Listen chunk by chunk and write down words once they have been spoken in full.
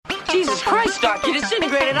Jesus Christ, Doc, you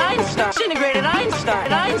disintegrated Einstein. Disintegrated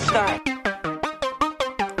Einstein.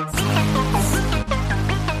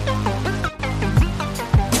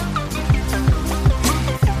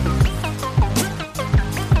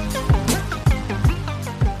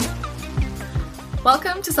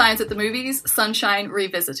 Welcome to Science at the Movies, Sunshine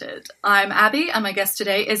Revisited. I'm Abby, and my guest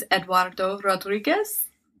today is Eduardo Rodriguez.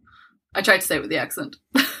 I tried to say it with the accent.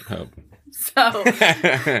 Oh. So,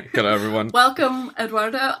 hello everyone. Welcome,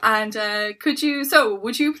 Eduardo. And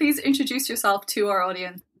would you please introduce yourself to our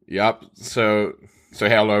audience? Yep. So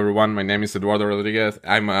hello everyone. My name is Eduardo Rodriguez.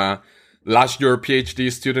 I'm a last year PhD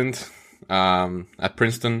student at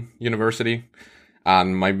Princeton University,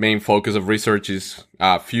 and my main focus of research is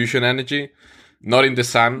fusion energy. Not in the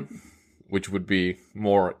sun, which would be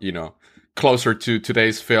more, closer to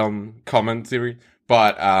today's film commentary,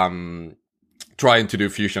 but trying to do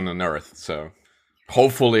fusion on Earth. So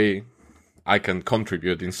hopefully I can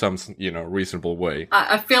contribute in some, reasonable way.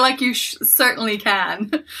 I feel like you certainly can.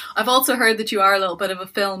 I've also heard that you are a little bit of a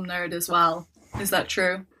film nerd as well. Is that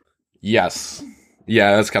true? Yes.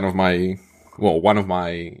 Yeah, that's kind of one of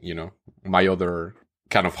my, my other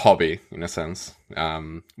kind of hobby in a sense.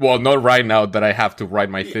 Not right now that I have to write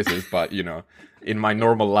my thesis, but in my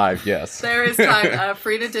normal life, yes. There is time.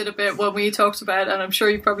 Frida did a bit when we talked about, and I'm sure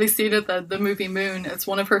you've probably seen it, the movie Moon. It's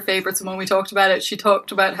one of her favorites, and when we talked about it, she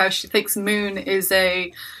talked about how she thinks Moon is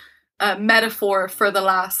a metaphor for the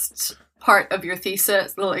last part of your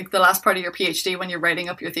thesis, like the last part of your PhD when you're writing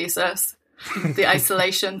up your thesis. The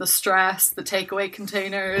isolation, the stress, the takeaway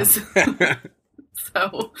containers.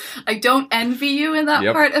 So I don't envy you in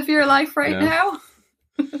that part of your life right now.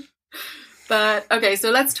 But okay, so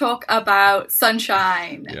let's talk about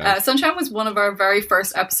Sunshine. Yeah. Sunshine was one of our very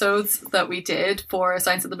first episodes that we did for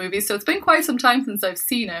Science of the Movies, so it's been quite some time since I've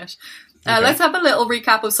seen it. Let's have a little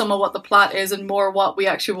recap of some of what the plot is and more what we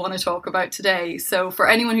actually want to talk about today. So for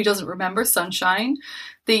anyone who doesn't remember Sunshine,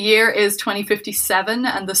 the year is 2057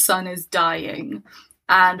 and the sun is dying.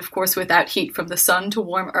 And of course, without heat from the sun to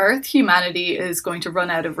warm Earth, humanity is going to run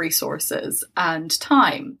out of resources and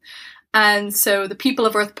time. And so the people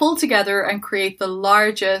of Earth pull together and create the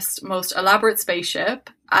largest, most elaborate spaceship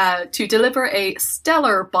to deliver a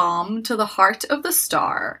stellar bomb to the heart of the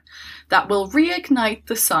star that will reignite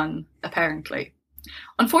the sun, apparently.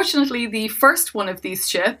 Unfortunately, the first one of these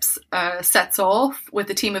ships sets off with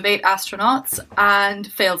a team of 8 astronauts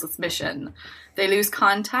and fails its mission. They lose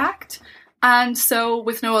contact. And so,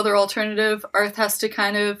 with no other alternative, Earth has to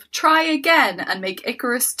kind of try again and make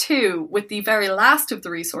Icarus 2 with the very last of the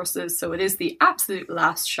resources. So it is the absolute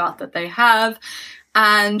last shot that they have.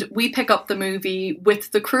 And we pick up the movie with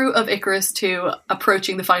the crew of Icarus 2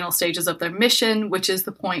 approaching the final stages of their mission, which is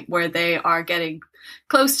the point where they are getting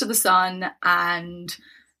close to the sun and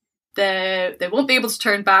they won't be able to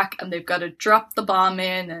turn back and they've got to drop the bomb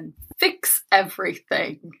in and fix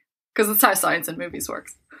everything. Because that's how science in movies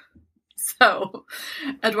works. So,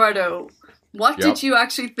 Eduardo, what did you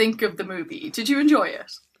actually think of the movie? Did you enjoy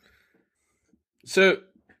it? So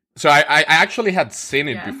I actually had seen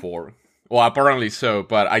it before. Well, apparently so,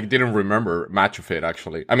 but I didn't remember much of it,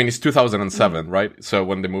 actually. I mean, it's 2007, right? So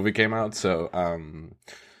when the movie came out. So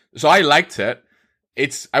I liked it.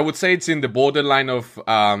 I would say it's in the borderline of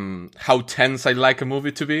how tense I like a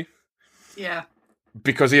movie to be. Yeah.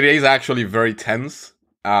 Because it is actually very tense.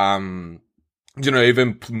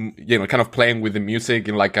 Even, kind of playing with the music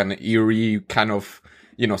in like an eerie kind of,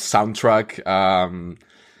 soundtrack.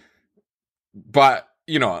 But,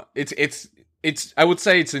 it's, I would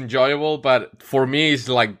say it's enjoyable, but for me, it's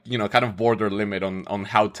like, kind of border limit on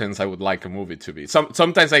how tense I would like a movie to be.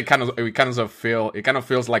 Sometimes it kind of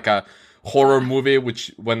feels like a horror movie,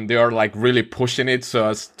 which when they are like really pushing it so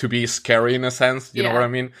as to be scary in a sense, you know what I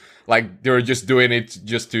mean? Like they're just doing it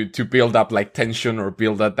just to build up like tension or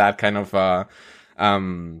build up that kind of,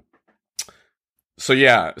 so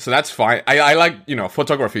that's fine. I like,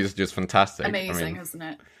 photography is just fantastic. Amazing, isn't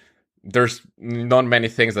it? There's not many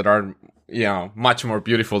things that are, much more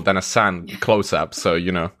beautiful than a sun close up. So,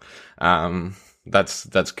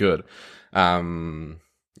 that's good.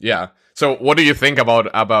 So what do you think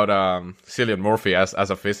about Cillian Murphy as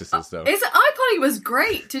a physicist though? I thought he was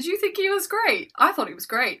great. Did you think he was great? I thought he was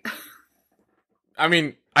great. I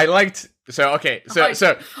mean, I liked so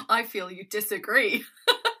I feel you disagree.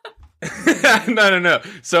 No.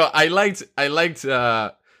 So I liked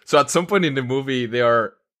so at some point in the movie they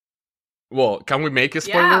are can we make a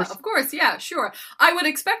spoilers? Yeah, of course, yeah, sure. I would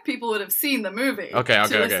expect people would have seen the movie to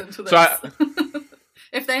listen to this. So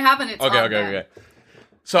if they haven't, it's on them.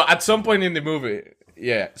 So at some point in the movie,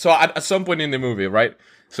 at some point in the movie, right?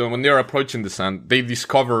 So when they're approaching the sun, they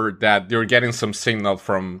discover that they're getting some signal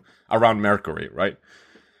from around Mercury, right?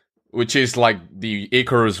 Which is like the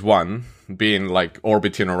Icarus 1 being like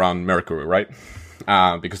orbiting around Mercury, right?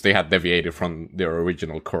 Because they had deviated from their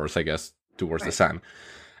original course, I guess, towards the sun.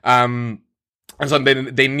 And so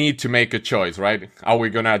they need to make a choice, right? Are we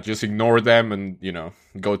gonna just ignore them and, you know,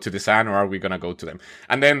 go to the sun, or are we gonna go to them?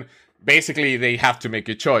 And then basically they have to make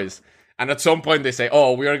a choice. And at some point they say,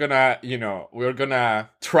 oh, we're gonna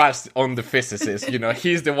trust on the physicist. You know,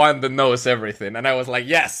 he's the one that knows everything. And I was like,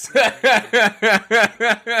 yes.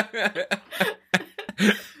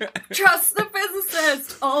 Trust the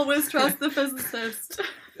physicist. Always trust the physicist.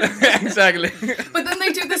 Exactly. But then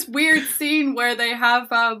they do this weird scene where they have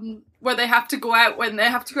to go out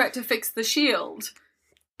to fix the shield.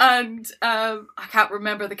 And I can't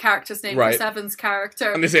remember the character's name, right. Chris Evans'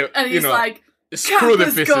 character. And they say, and he's like, screw the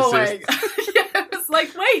physicist. Yeah, I was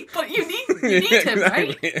like, wait, but you need him,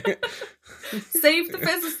 right? Save the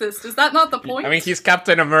physicist. Is that not the point? I mean, he's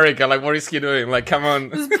Captain America. Like, what is he doing? Like, come on.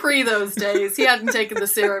 It was pre those days. He hadn't taken the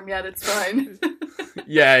serum yet. It's fine.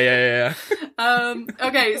 Yeah.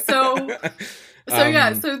 Okay, so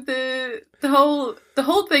the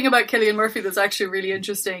whole thing about Cillian Murphy that's actually really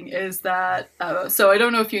interesting is that so I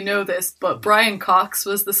don't know if you know this, but Brian Cox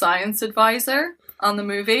was the science advisor on the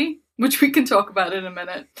movie, which we can talk about in a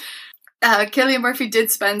minute. Cillian Murphy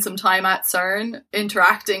did spend some time at CERN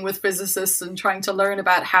interacting with physicists and trying to learn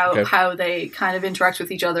about how they kind of interact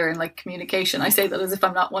with each other in like communication. I say that as if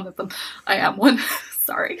I'm not one of them. I am one.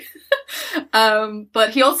 Sorry.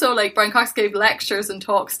 But he also, like, Brian Cox gave lectures and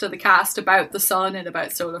talks to the cast about the sun and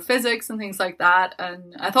about solar physics and things like that.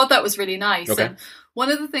 And I thought that was really nice. Okay. And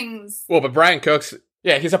one of the things... Well, but Brian Cox,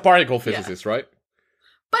 he's a particle physicist, right?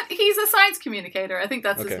 But he's a science communicator. I think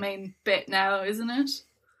that's his main bit now, isn't it?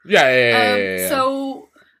 Yeah. So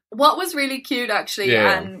what was really cute, actually,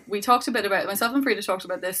 and we talked a bit about it, myself and Frida talked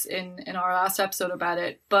about this in our last episode about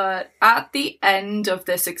it, but at the end of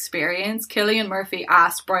this experience, Cillian Murphy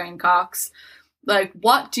asked Brian Cox, like,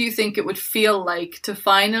 what do you think it would feel like to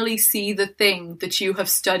finally see the thing that you have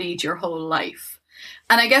studied your whole life?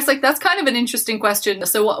 And I guess, like, that's kind of an interesting question.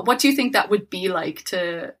 So what do you think that would be like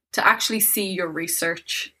to actually see your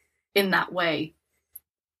research in that way?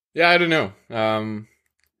 Yeah, I don't know.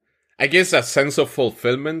 I guess a sense of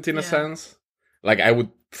fulfillment in a sense. Like, I would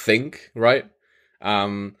think, right?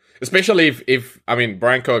 Especially if I mean,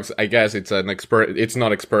 Brian Cox, I guess it's it's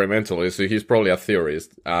not experimental, so he's probably a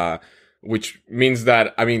theorist, which means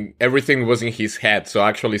that, I mean, everything was in his head, so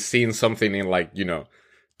actually seeing something in, like, you know,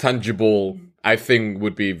 tangible, I think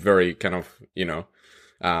would be very kind of, you know,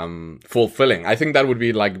 fulfilling. I think that would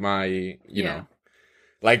be like my, you know,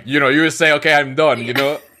 like, you know, you would say, okay, I'm done, you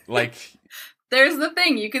know, like... There's the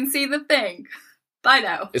thing. You can see the thing. Bye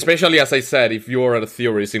now. Especially, as I said, if you're a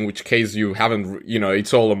theorist, in which case you haven't, you know,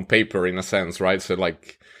 it's all on paper in a sense, right? So,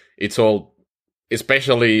 like, it's all,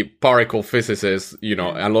 especially particle physicists, you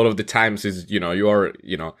know, a lot of the times is, you know, you are,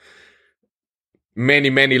 you know, many,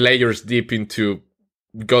 many layers deep into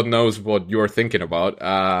God knows what you're thinking about.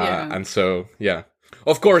 And so,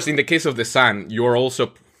 of course, in the case of the sun,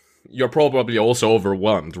 you're probably also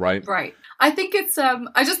overwhelmed, right? Right. I think it's,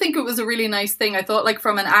 I just think it was a really nice thing. I thought, like,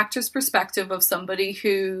 from an actor's perspective of somebody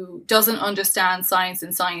who doesn't understand science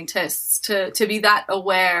and scientists, to be that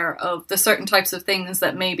aware of the certain types of things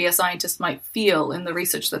that maybe a scientist might feel in the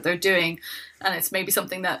research that they're doing. And it's maybe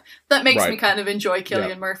something that makes me kind of enjoy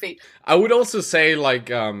Cillian Murphy. I would also say, like,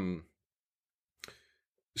 so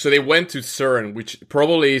they went to CERN, which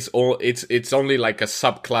probably is it's only like a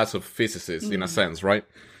subclass of physicists in a sense, right?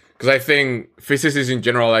 Because I think physicists in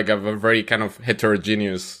general, like, have a very kind of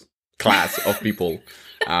heterogeneous class of people.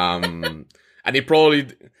 And it probably,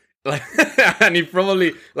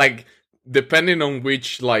 like, depending on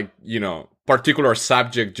which, like, you know, particular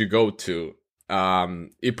subject you go to,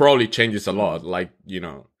 it probably changes a lot. Like, you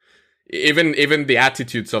know, even the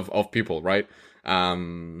attitudes of people, right?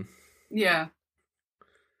 Yeah.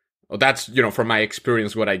 That's, you know, from my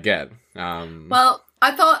experience, what I get. Well,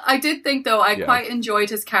 I did think, though, I quite enjoyed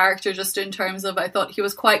his character, just in terms of, I thought he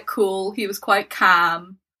was quite cool, he was quite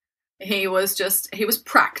calm, he was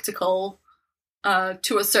practical,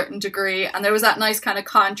 to a certain degree, and there was that nice kind of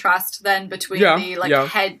contrast then between the, like,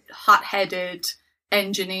 hot-headed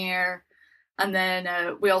engineer, and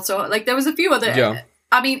then we also, like, there was a few other,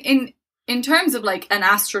 I mean, in terms of, like, an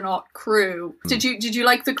astronaut crew, did you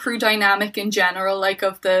like the crew dynamic in general, like,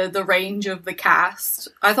 of the range of the cast?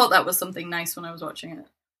 I thought that was something nice when I was watching it.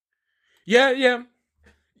 Yeah,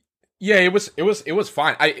 it was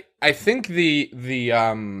fine. I think the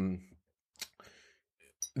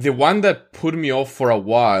the one that put me off for a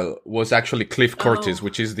while was actually Cliff Curtis, Oh.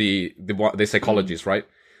 which is the psychologist, right?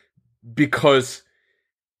 Because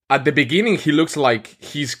at the beginning he looks like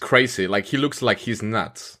he's crazy, like he looks like he's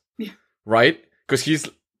nuts, Yeah. right? Because he's,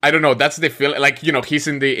 I don't know, that's the feel. Like, you know, he's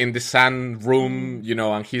in the sand room, you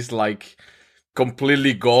know, and he's like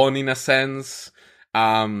completely gone in a sense.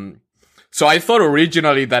 So I thought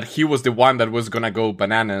originally that he was the one that was gonna go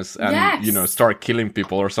bananas and Yes. you know, start killing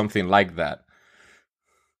people or something like that.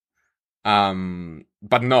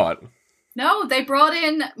 But not. No, they brought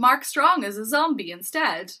in Mark Strong as a zombie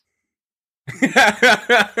instead.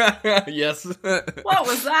 Yes. What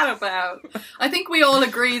was that about? I think we all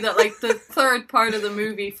agree that like the third part of the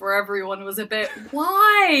movie for everyone was a bit,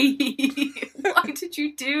 why? Why did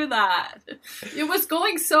you do that? It was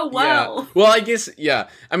going so well. Yeah. Well, I guess, yeah.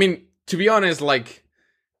 I mean, to be honest, like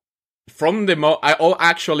from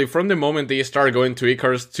the from the moment they start going to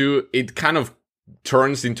Icarus 2, it kind of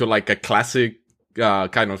turns into like a classic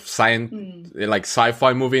kind of like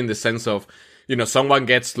sci-fi movie in the sense of, you know, someone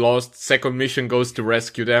gets lost, second mission goes to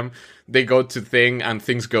rescue them, they go to thing and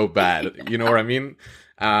things go bad. You know what I mean?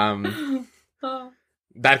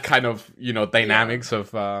 That kind of, you know, dynamics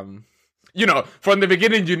of, you know, from the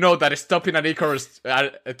beginning, you know that stopping at Icarus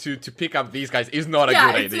to pick up these guys is not a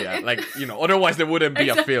good idea. Like, you know, otherwise there wouldn't be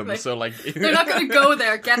a film. So like, they're not going to go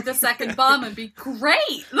there, get the second bomb, and be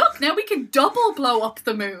great. Look, now we can double blow up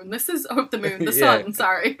the moon. The sun.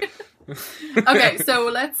 Sorry. Okay, so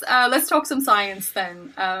let's talk some science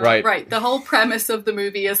then. Right. The whole premise of the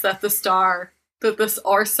movie is that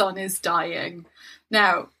our sun is dying.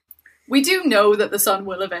 Now, we do know that the sun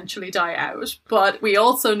will eventually die out, but we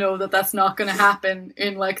also know that that's not going to happen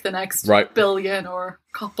in like the next billion or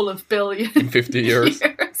couple of billion in 50 years.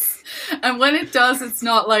 And when it does, it's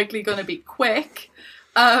not likely going to be quick.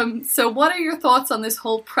 So what are your thoughts on this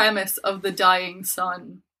whole premise of the dying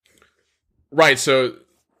sun? Right. So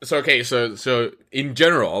in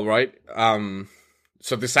general, right?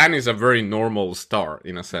 So the sun is a very normal star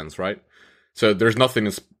in a sense, right? So there's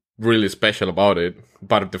nothing really special about it,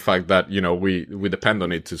 but the fact that, you know, we depend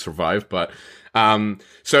on it to survive. But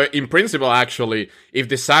so in principle, actually, if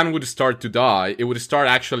the sun would start to die, it would start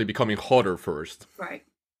actually becoming hotter first. Right.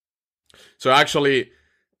 So actually,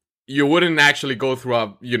 you wouldn't actually go through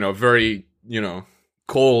a, you know, very, you know,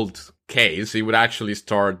 cold case. It would actually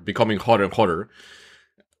start becoming hotter and hotter.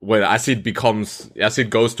 Well, as it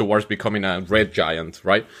goes towards becoming a red giant,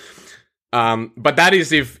 right? But that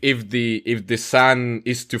is if the sun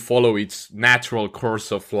is to follow its natural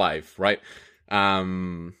course of life, right?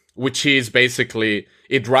 Which is basically,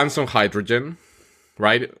 it runs on hydrogen,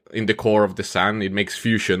 right? In the core of the sun, it makes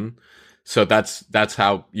fusion. So that's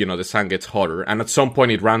how, you know, the sun gets hotter. And at some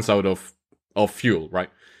point it runs out of fuel, right?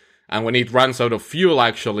 And when it runs out of fuel,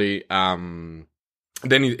 actually, then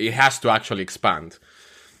it has to actually expand.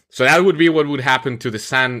 So that would be what would happen to the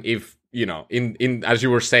sun if, you know, in as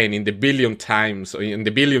you were saying, in the billion times, or in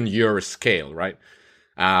the billion year scale, right?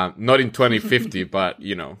 Not in 2050, but,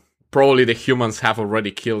 you know, probably the humans have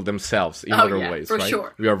already killed themselves in other ways, for right?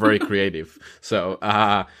 Sure. We are very creative. So,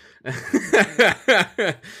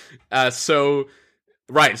 so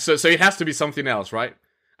it has to be something else, right?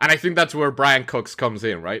 And I think that's where Brian Cox comes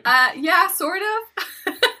in, right? Yeah, sort of.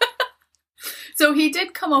 So he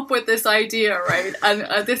did come up with this idea, right? And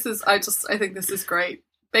I think this is great.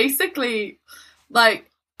 Basically, like,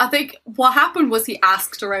 I think what happened was he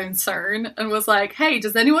asked around CERN and was like, hey,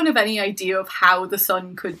 does anyone have any idea of how the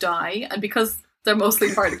sun could die? And because they're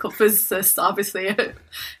mostly particle physicists, obviously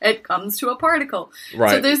it comes to a particle. Right.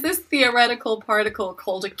 So there's this theoretical particle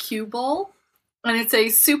called a cue ball, and it's a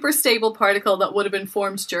super stable particle that would have been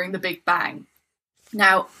formed during the Big Bang.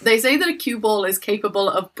 Now, they say that a cue ball is capable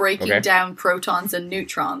of breaking down protons and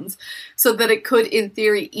neutrons so that it could, in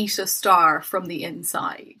theory, eat a star from the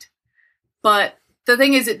inside. But the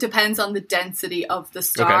thing is, it depends on the density of the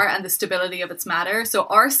star and the stability of its matter. So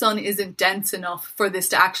our sun isn't dense enough for this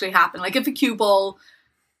to actually happen. Like if a cue ball,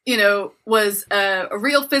 you know, was a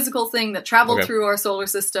real physical thing that traveled through our solar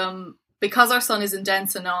system, because our sun isn't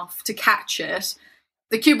dense enough to catch it,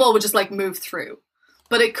 the cue ball would just like move through.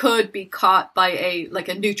 But it could be caught by a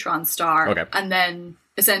neutron star and then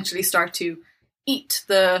essentially start to eat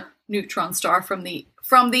the neutron star from the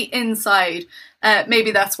inside.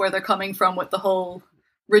 Maybe that's where they're coming from with the whole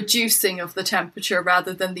reducing of the temperature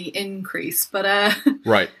rather than the increase. But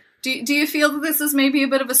right. Do you feel that this is maybe a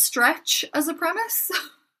bit of a stretch as a premise?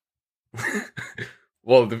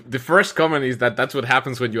 Well, the first comment is that that's what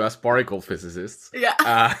happens when you ask particle physicists. Yeah.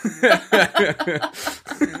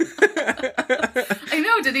 I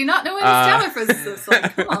know, did he not know any stellar physicists?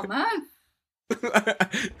 Like, come on, man.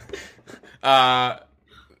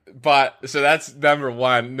 But so that's number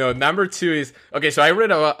one. No, number two is okay. So I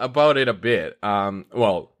read about it a bit.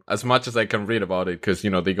 Well, as much as I can read about it, because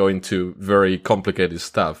they go into very complicated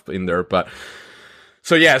stuff in there. But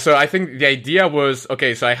so yeah, so I think the idea was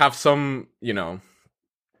okay. So I have some,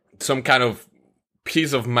 some kind of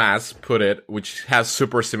piece of mass, which has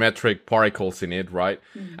supersymmetric particles in it, right?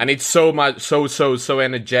 Mm-hmm. And it's so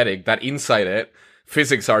energetic that inside it,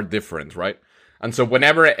 physics are different, right? And so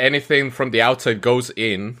whenever anything from the outside goes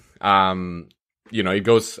in, it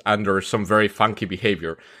goes under some very funky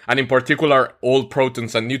behavior. And in particular, all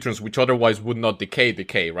protons and neutrons, which otherwise would not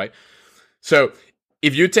decay, right? So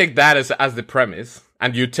if you take that as the premise,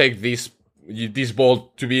 and you take this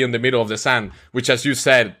ball to be in the middle of the sun, which, as you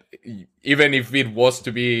said, even if it was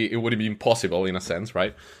to be, it would be impossible in a sense,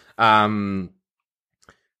 right? The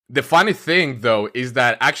funny thing, though, is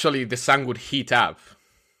that actually the sun would heat up.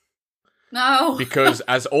 No. Because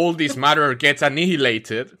as all this matter gets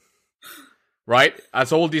annihilated, right?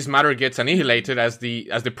 As all this matter gets annihilated, as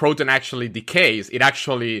the proton actually decays, it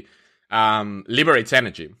actually liberates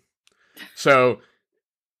energy. So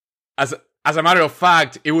as a matter of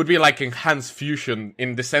fact, it would be like enhanced fusion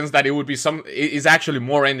in the sense that it would be is actually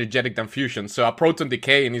more energetic than fusion. So a proton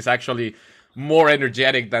decaying is actually more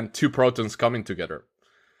energetic than two protons coming together.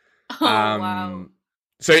 Oh, wow.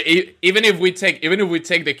 So even if we take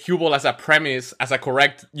the cue ball as a premise, as a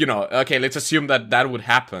correct, okay, let's assume that would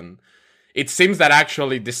happen. It seems that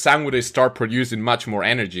actually the sun would start producing much more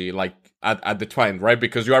energy, like at the time, right?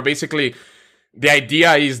 Because you are basically, the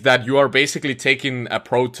idea is that you are basically taking a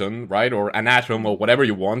proton, right, or an atom or whatever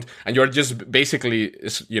you want, and you're just basically,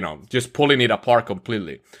 just pulling it apart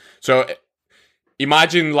completely. So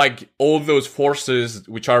imagine like all those forces,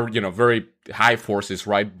 which are, very high forces,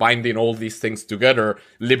 right? Binding all these things together,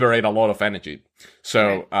 liberate a lot of energy.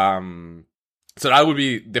 So, so that would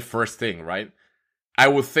be the first thing, right? I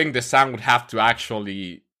would think the sun would have to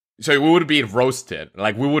actually, so we would be roasted.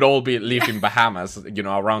 Like we would all live in Bahamas,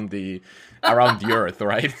 around the earth,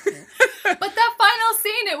 right? But that final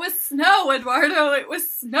scene, it was snow, Eduardo. It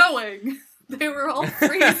was snowing. They were all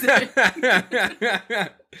freezing.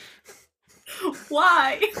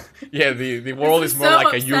 Why? Yeah, the world is more so like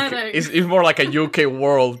upsetting. A UK. It's more like a UK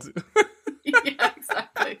world. Yeah,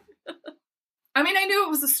 exactly. I mean, I knew it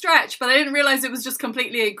was a stretch, but I didn't realize it was just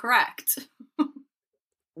completely incorrect.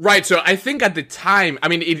 Right. So I think at the time, I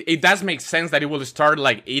mean, it does make sense that it will start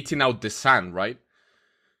like eating out the sun, right?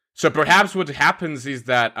 So perhaps what happens is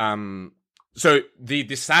that so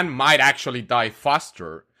the sun might actually die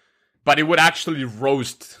faster, but it would actually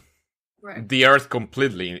roast. Right. The Earth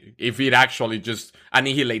completely if it actually just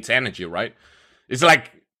annihilates energy, right? It's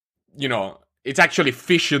like, it's actually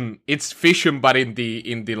fission. It's fission, but in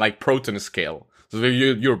the like proton scale. So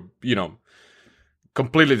you're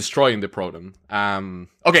completely destroying the proton.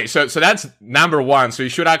 Okay, so that's number one. So you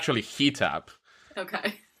should actually heat up.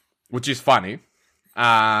 Okay. Which is funny.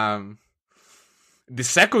 The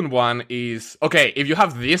second one is, okay, if you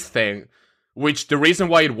have this thing, which the reason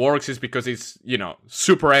why it works is because it's,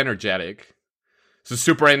 super energetic. So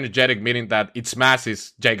super energetic meaning that its mass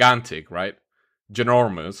is gigantic, right?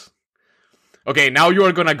 Ginormous. Okay, now you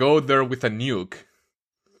are gonna go there with a nuke.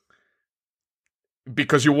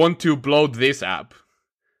 Because you want to blow this up.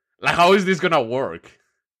 Like, how is this gonna work?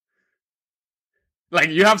 Like,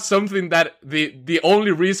 you have something that the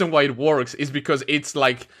only reason why it works is because it's,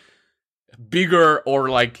 like, bigger or,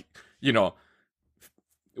 like,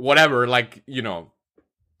 whatever, like,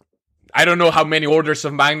 I don't know how many orders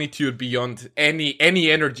of magnitude beyond any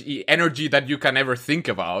energy that you can ever think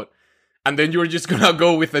about. And then you're just gonna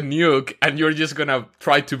go with a nuke and you're just gonna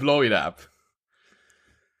try to blow it up.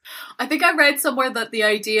 I think I read somewhere that the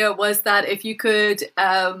idea was that if you could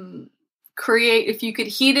if you could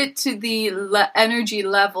heat it to the energy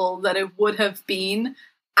level that it would have been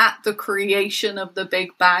at the creation of the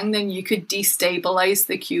Big Bang, then you could destabilize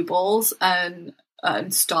the cue balls and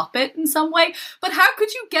stop it in some way. But how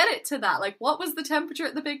could you get it to that? Like, what was the temperature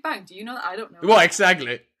at the Big Bang? Do you know that? I don't know. Well,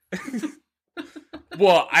 exactly.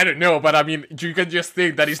 Well, I don't know, but I mean, you can just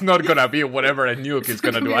think that it's not gonna be whatever a nuke is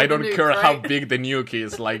gonna do. I don't care right? How big the nuke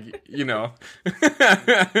is, like,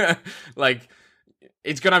 like,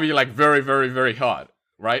 it's gonna be, like, very, very, very hot,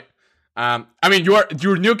 right? I mean, your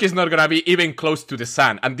nuke is not gonna be even close to the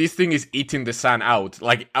sun, and this thing is eating the sun out.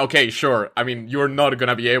 Like, okay, sure. I mean, you're not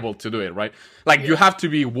gonna be able to do it, right? Like, you have to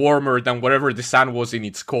be warmer than whatever the sun was in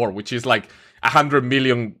its core, which is like 100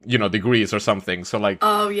 million, degrees or something. So, like,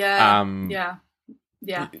 oh yeah,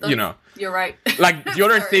 yeah, you're right. Like, the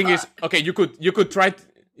other thing is, okay, you could try.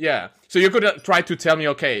 Yeah. So you could try to tell me,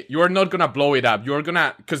 okay, you are not gonna blow it up. You're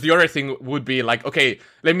gonna, because the other thing would be like, okay,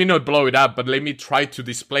 let me not blow it up, but let me try to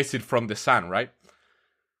displace it from the sun, right?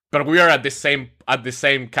 But we are at the same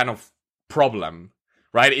kind of problem,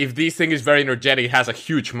 right? If this thing is very energetic, it has a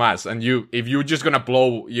huge mass, and if you're just gonna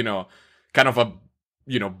blow, kind of a,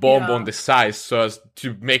 bomb on the size so as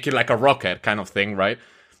to make it like a rocket kind of thing, right?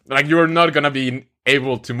 Like, you're not gonna be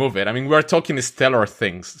able to move it. I mean, we're talking stellar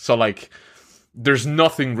things, so like, there's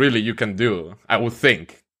nothing really you can do, I would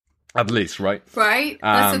think, at least, right? Right.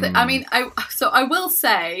 That's the thing. I mean, I will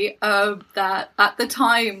say that at the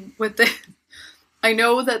time with the, I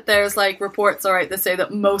know that there's like reports, all right, that say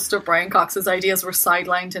that most of Brian Cox's ideas were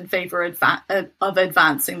sidelined in favor of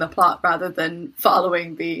advancing the plot rather than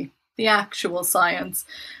following the actual science.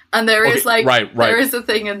 And there is like, there is a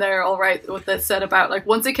thing in there, all right, what that said about like,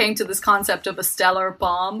 once it came to this concept of a stellar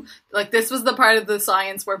bomb, like this was the part of the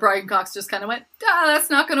science where Brian Cox just kind of went, that's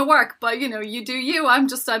not going to work. But you do you, I'm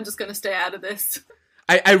just going to stay out of this.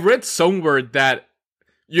 I read somewhere that,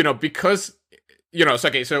 because, so,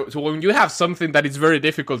 okay, so when you have something that is very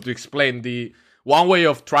difficult to explain, the one way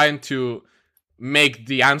of trying to make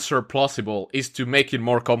the answer plausible is to make it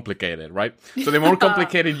more complicated, right? So the more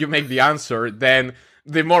complicated you make the answer, then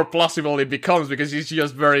the more plausible it becomes because it's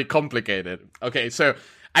just very complicated. Okay, so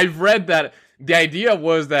I've read that the idea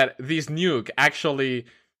was that this nuke actually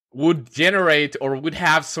would generate or would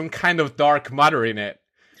have some kind of dark matter in it.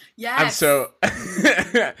 Yes. And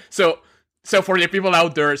so for the people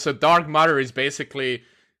out there, so dark matter is basically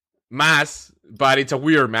mass, but it's a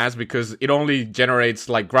weird mass because it only generates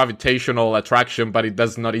like gravitational attraction, but it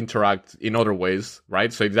does not interact in other ways,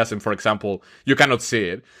 right? So it doesn't, for example, you cannot see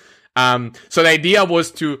it. So the idea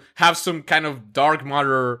was to have some kind of dark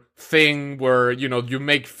matter thing where, you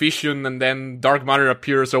make fission and then dark matter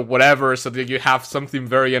appears or whatever, so that you have something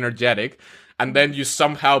very energetic. And then you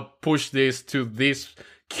somehow push this to this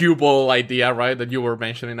cubal idea, right, that you were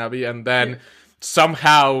mentioning, Abby. And then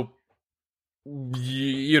somehow,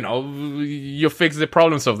 you fix the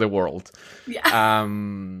problems of the world. Yeah.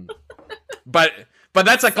 But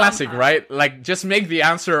that's a classic, right? Like, just make the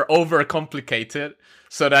answer overcomplicated.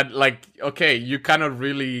 So that, like, okay, you cannot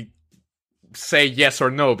really say yes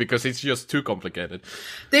or no because it's just too complicated.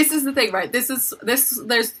 This is the thing, right?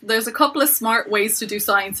 There's a couple of smart ways to do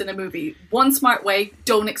science in a movie. One smart way,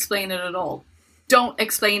 don't explain it at all. Don't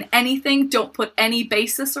explain anything. Don't put any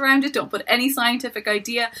basis around it. Don't put any scientific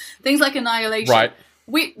idea. Things like annihilation. Right.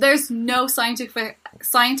 There's no scientific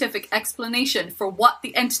explanation for what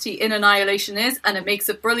the entity in Annihilation is, and it makes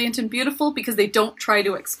it brilliant and beautiful because they don't try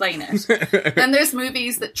to explain it. Then there's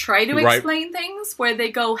movies that try to explain things where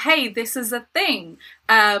they go, hey, this is a thing.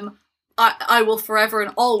 I will forever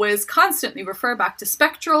and always constantly refer back to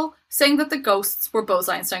Spectral, saying that the ghosts were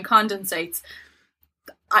Bose-Einstein condensates.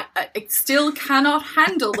 I still cannot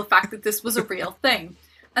handle the fact that this was a real thing.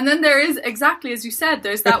 And then there is, exactly as you said,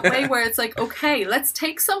 there's that way where it's like, okay, let's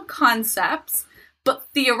take some concepts, but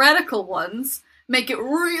theoretical ones, make it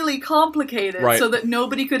really complicated so that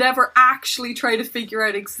nobody could ever actually try to figure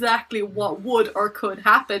out exactly what would or could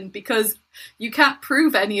happen, because you can't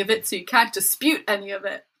prove any of it, so you can't dispute any of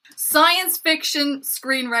it. Science fiction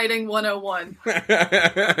screenwriting 101.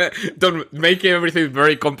 Don't make everything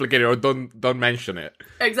very complicated, or don't mention it.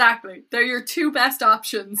 Exactly. They're your two best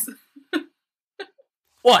options.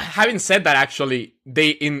 Well, having said that, actually, they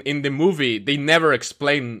in the movie, they never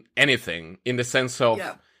explain anything in the sense of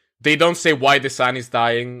they don't say why the sun is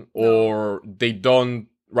dying, or they don't,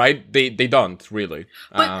 right? They don't, really.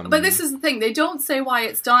 But this is the thing. They don't say why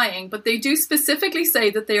it's dying, but they do specifically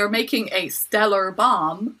say that they are making a stellar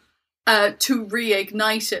bomb to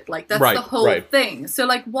reignite it. Like, that's the whole thing. So,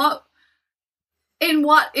 like, in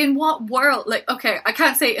what world, like, okay, I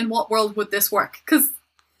can't say in what world would this work, because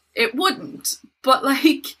it wouldn't. But,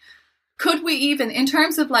 like, could we even, in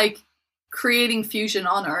terms of, like, creating fusion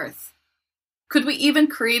on Earth, could we even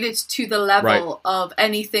create it to the level of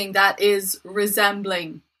anything that is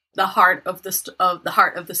resembling the heart of the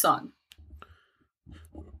sun?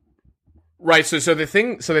 Right. So the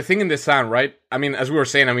thing in the sun, right? I mean, as we were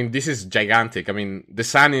saying, I mean, this is gigantic. I mean, the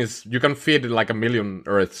sun is, you can fit like 1 million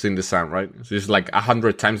Earths in the sun, right? So it's like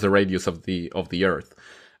 100 times the radius of the Earth.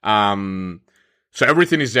 So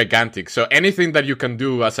everything is gigantic. So anything that you can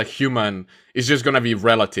do as a human is just going to be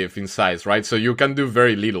relative in size, right? So you can do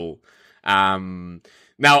very little.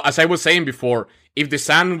 Now, as I was saying before, if the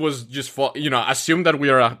sun was just, assume that we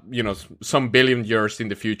are, some billion years in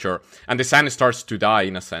the future, and the sun starts to die,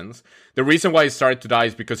 in a sense, the reason why it started to die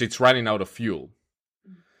is because it's running out of fuel.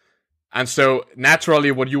 And so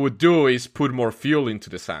naturally what you would do is put more fuel into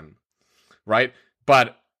the sun, right?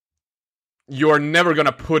 But you're never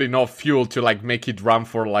gonna put enough fuel to like make it run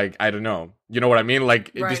for like, I don't know, you know what I mean?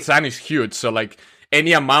 Like the sun is huge, so like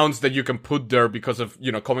any amounts that you can put there because of,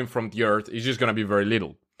 you know, coming from the Earth is just gonna be very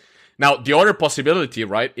little. Now, the other possibility,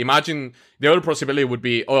 right? Imagine the other possibility would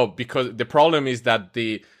be, because the problem is that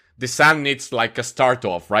the sun needs like a start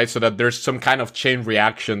off, right? So that there's some kind of chain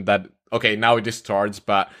reaction that, okay, now it starts,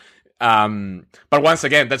 but once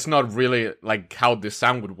again, that's not really like how the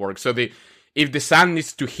sun would work. So if the sun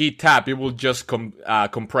needs to heat up, it will just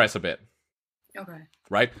compress a bit. Okay.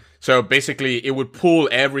 Right? So basically, it would pull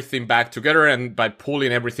everything back together, and by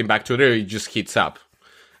pulling everything back together, it just heats up.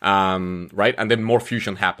 Right? And then more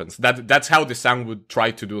fusion happens. That's how the sun would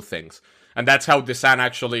try to do things. And that's how the sun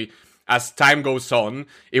actually, as time goes on,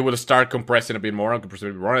 it will start compressing a bit more,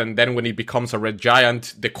 and then when it becomes a red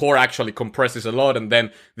giant, the core actually compresses a lot, and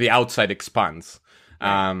then the outside expands.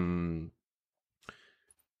 Right.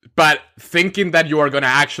 But thinking that you are going to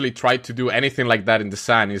actually try to do anything like that in the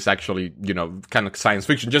sun is actually, you know, kind of science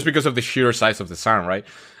fiction, just because of the sheer size of the sun, right?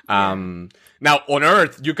 Now, on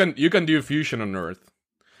Earth, you can do fusion on Earth.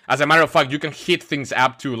 As a matter of fact, you can heat things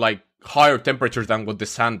up to, like, higher temperatures than what the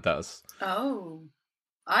sun does. Oh,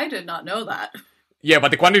 I did not know that. Yeah,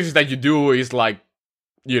 but the quantities that you do is, like,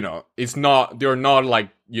 you know, they're not, like,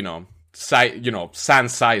 you know,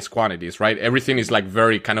 sun-size quantities, right? Everything is like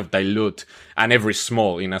very kind of dilute and very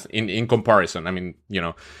small in comparison. I mean, you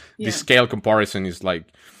know, the scale comparison is like,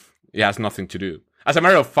 it has nothing to do. As a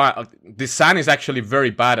matter of fact, the sun is actually very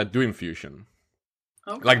bad at doing fusion.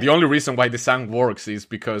 Okay. Like the only reason why the sun works is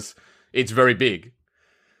because it's very big.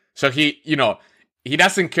 So he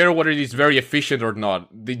doesn't care whether it is very efficient or not.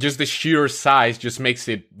 Just the sheer size just makes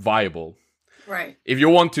it viable. Right. If you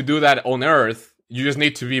want to do that on Earth, you just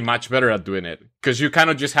need to be much better at doing it. Because you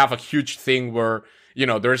cannot just have a huge thing where, you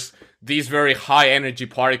know, there's these very high energy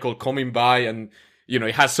particle coming by and, you know,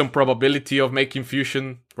 it has some probability of making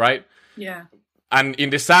fusion, right? Yeah. And in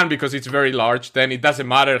the sun, because it's very large, then it doesn't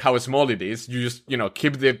matter how small it is. You just, you know,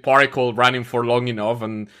 keep the particle running for long enough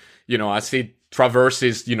and, you know, as it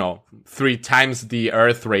traverses, you know, 3 times the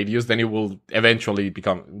Earth radius, then it will eventually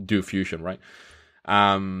do fusion, right?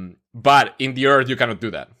 But in the Earth, you cannot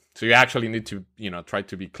do that. So you actually need to, you know, try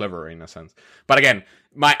to be clever in a sense. But again,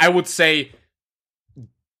 I would say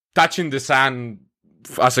touching the sun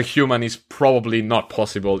as a human is probably not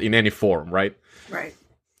possible in any form, right? Right.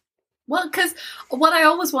 Well, because what I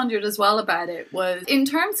always wondered as well about it was, in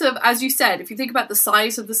terms of, as you said, if you think about the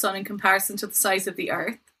size of the sun in comparison to the size of the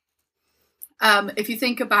Earth, if you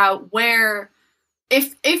think about where,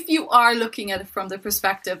 if you are looking at it from the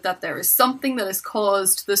perspective that there is something that has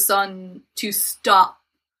caused the sun to stop,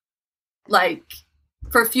 like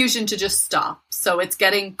for fusion to just stop, so it's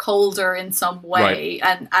getting colder in some way,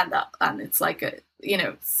 right. and it's like a, you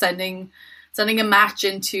know, sending a match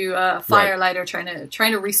into a firelight, right. or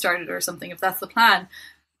trying to restart it or something, if that's the plan,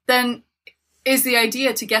 then is the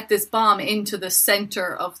idea to get this bomb into the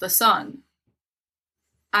center of the sun.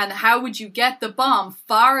 And how would you get the bomb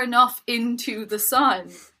far enough into the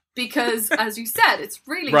sun? Because, as you said, it's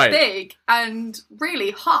really right. big and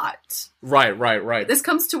really hot. Right. This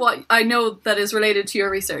comes to what I know that is related to your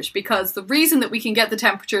research, because the reason that we can get the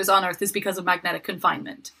temperatures on Earth is because of magnetic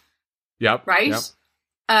confinement. Yep. Right?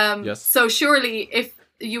 Yep. Yes. So surely if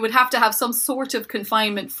you would have to have some sort of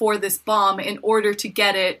confinement for this bomb in order to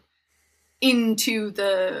get it into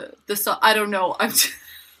the sun. I don't know.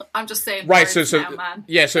 I'm just saying. Right. So now, man.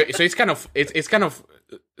 Yeah. So it's kind of.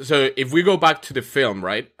 So if we go back to the film,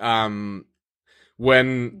 right?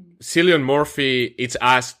 When Cillian Murphy is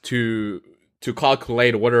asked to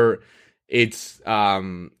calculate whether it's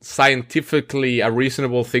scientifically a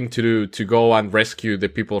reasonable thing to do to go and rescue the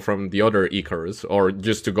people from the other Icarus, or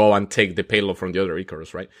just to go and take the payload from the other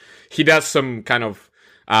Icarus, right? He does some kind of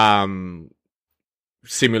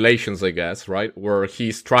simulations, I guess, right? Where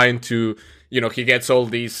he's trying to, you know, he gets all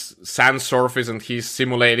these sand surface and he's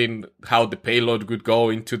simulating how the payload would go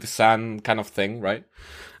into the sun, kind of thing, right?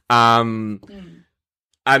 And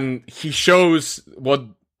he shows what,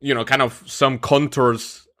 you know, kind of some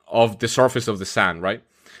contours of the surface of the sun, right?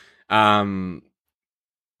 And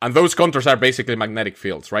those contours are basically magnetic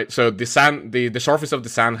fields, right? So the sun, the surface of the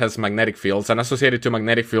sun has magnetic fields, and associated to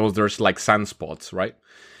magnetic fields, there's like sunspots, right?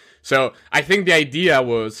 So I think the idea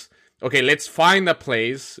was, okay, let's find a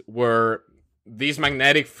place where these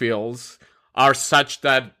magnetic fields are such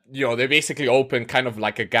that, you know, they basically open kind of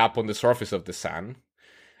like a gap on the surface of the sun.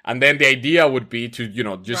 And then the idea would be to, you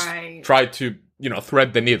know, just right. try to, you know,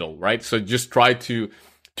 thread the needle, right? So just try to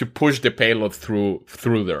push the payload through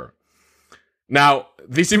there. Now,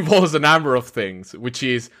 this involves a number of things, which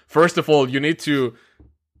is, first of all, you need to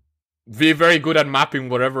be very good at mapping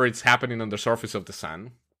whatever is happening on the surface of the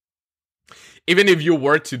sun. Even if you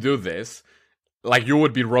were to do this, like, you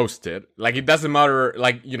would be roasted. Like, it doesn't matter,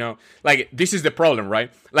 like, you know, like, this is the problem,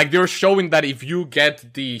 right? Like, they're showing that if you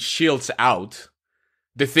get the shields out,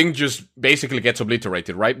 the thing just basically gets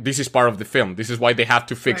obliterated, right? This is part of the film. This is why they have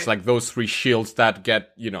to fix, like, those 3 shields that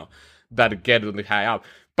get, you know, that get on the high up.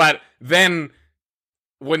 But then,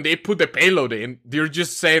 when they put the payload in, they're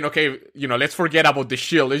just saying, okay, you know, let's forget about the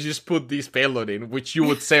shield. Let's just put this payload in, which you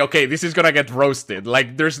would say, okay, this is gonna get roasted.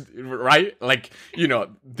 Like, there's, right? Like, you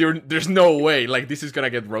know, there's no way, like, this is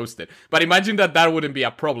gonna get roasted. But imagine that wouldn't be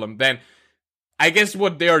a problem. Then, I guess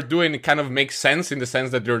what they are doing kind of makes sense in the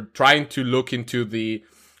sense that they're trying to look into the,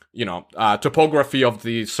 you know, topography of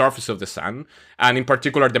the surface of the sun, and in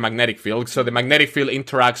particular the magnetic field. So the magnetic field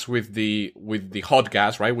interacts with the hot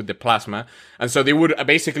gas, right, with the plasma, and so they would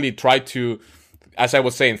basically try to, as I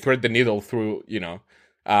was saying, thread the needle through, you know,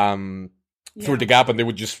 through the gap, and they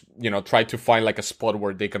would just, you know, try to find like a spot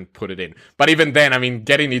where they can put it in. But even then, I mean,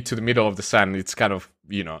 getting it to the middle of the sun, it's kind of,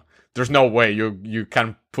 you know, there's no way you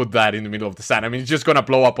can put that in the middle of the sun. I mean, it's just gonna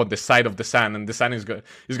blow up on the side of the sun, and the sun is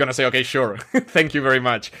gonna say, okay, sure, thank you very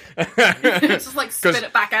much. It's just like spit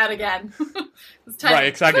it back out again. Right,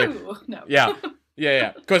 exactly. No.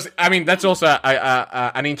 Yeah. Because I mean, that's also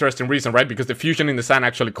an interesting reason, right? Because the fusion in the sun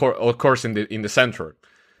actually occurs in the center.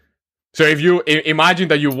 So if you imagine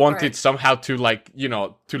that you wanted somehow to, like, you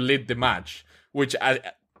know, to lead the match, which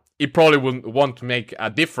it probably won't make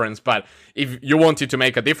a difference, but if you wanted to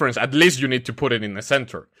make a difference, at least you need to put it in the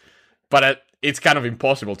center. But it's kind of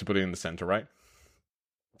impossible to put it in the center, right?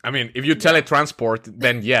 I mean, if you teletransport,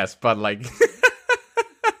 then yes, but like,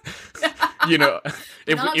 you know,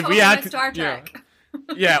 if we had Star Trek.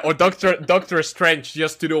 Yeah, or Doctor Strange,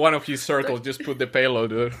 just to do one of his circles, just put the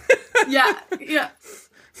payload. Yeah.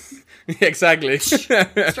 Exactly. Straight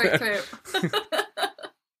through.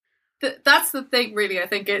 That's the thing, really. I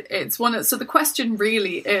think it's one of, so the question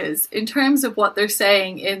really is, in terms of what they're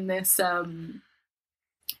saying in this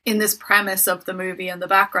premise of the movie and the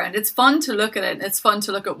background, it's fun to look at it, and it's fun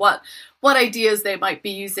to look at what ideas they might be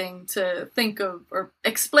using to think of or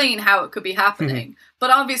explain how it could be happening. Mm-hmm. But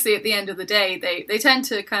obviously at the end of the day, they tend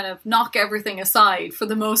to kind of knock everything aside for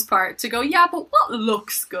the most part to go, yeah, but what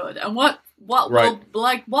looks good and what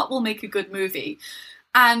will make a good movie.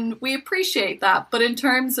 And we appreciate that. But in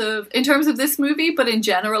terms of this movie, but in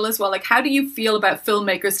general as well, like, how do you feel about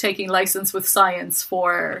filmmakers taking license with science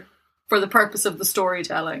for the purpose of the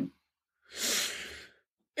storytelling?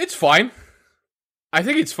 It's fine. I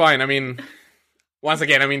think it's fine. I mean, once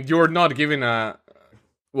again, I mean, you're not giving a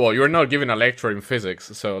lecture in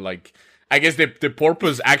physics. So, like, I guess the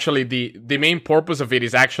purpose, actually, the main purpose of it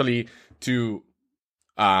is actually to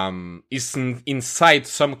incite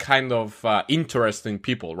some kind of interest in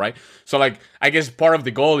people, right? So, like, I guess part of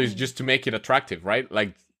the goal is just to make it attractive, right?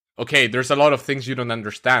 Like, okay, there's a lot of things you don't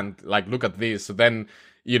understand. Like, look at this. So then,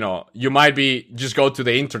 you know, you might just go to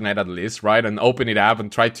the internet at least, right? And open it up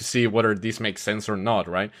and try to see whether this makes sense or not,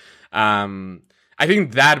 right? I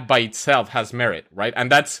think that by itself has merit, right?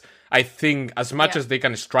 And that's, I think, as much as they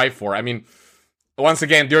can strive for. I mean, once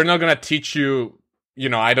again, they're not going to teach you, you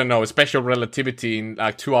know, I don't know, special relativity in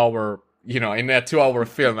a 2-hour, you know, in a 2-hour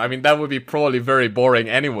film. I mean, that would be probably very boring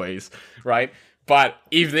anyways, right? But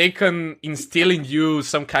if they can instill in you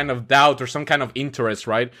some kind of doubt or some kind of interest,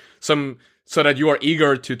 right? So that you are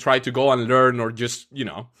eager to try to go and learn, or just, you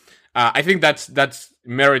know, I think that's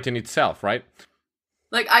merit in itself, right?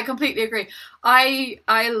 Like, I completely agree. I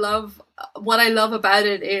love, what I love about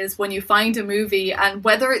it is when you find a movie, and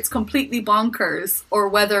whether it's completely bonkers or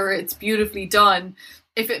whether it's beautifully done,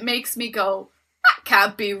 if it makes me go, that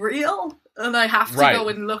can't be real, and I have to go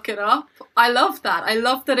and look it up, I love that. I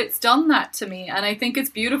love that it's done that to me, and I think it's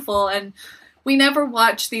beautiful. And we never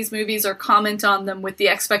watch these movies or comment on them with the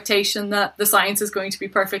expectation that the science is going to be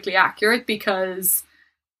perfectly accurate, because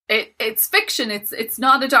it's fiction. It's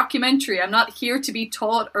not a documentary. I'm not here to be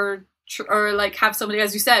taught or like have somebody,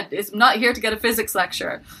 as you said, I'm not here to get a physics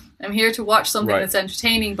lecture. I'm here to watch something that's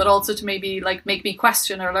entertaining, but also to maybe like make me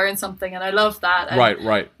question or learn something. And I love that. And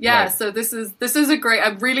right. So this is a great,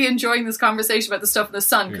 I'm really enjoying this conversation about the stuff in the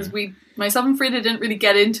sun, because myself and Frida didn't really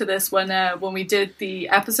get into this when we did the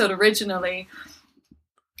episode originally.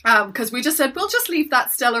 Because we just said, we'll just leave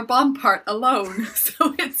that stellar bomb part alone.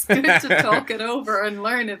 So it's good to talk it over and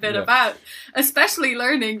learn a bit about, especially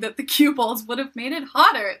learning that the cue balls would have made it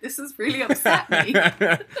hotter. This has really upset me.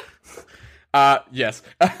 Yes.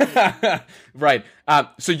 Right.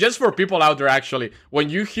 So just for people out there, actually, when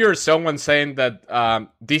you hear someone saying that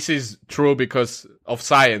this is true because of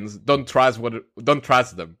science, don't trust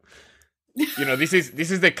them. You know, this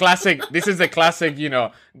is the classic. This is the classic. You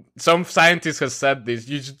know, some scientists have said this.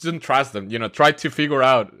 You just don't trust them. You know, try to figure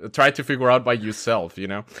out by yourself. You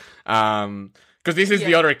know, because this is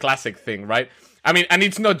the other classic thing, right? I mean, and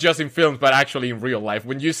it's not just in films, but actually in real life.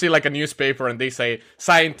 When you see like a newspaper and they say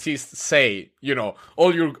scientists say, you know,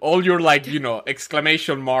 all your like, you know,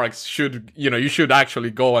 exclamation marks should, you know, you should actually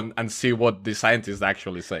go and see what the scientists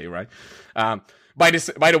actually say, right? By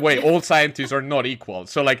the way, all scientists are not equal.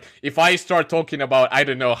 So like, if I start talking about, I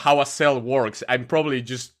don't know, how a cell works, I'm probably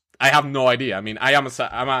I have no idea. I mean, am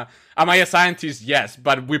I a scientist? Yes,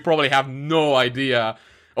 but we probably have no idea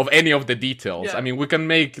of any of the details. I mean, we can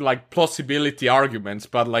make like plausibility arguments,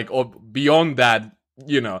 but like beyond that,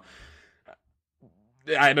 you know,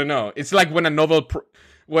 I don't know. It's like when Nobel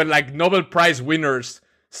Prize winners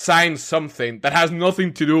sign something that has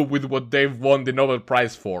nothing to do with what they've won the Nobel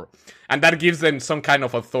Prize for, and that gives them some kind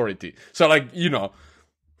of authority. So like, you know,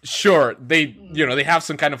 sure, they have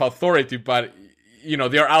some kind of authority, but you know,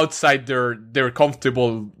 they're outside their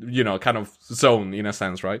comfortable, you know, kind of zone in a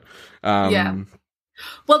sense, right?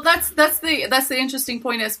 Well, that's the interesting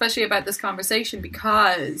point, especially about this conversation,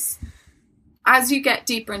 because as you get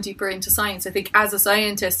deeper and deeper into science, I think as a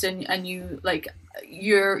scientist and you like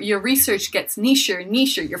your research gets nicher and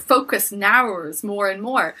nicher, your focus narrows more and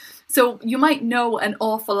more. So you might know an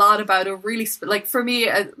awful lot about a really like for me,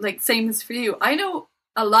 like same as for you, I know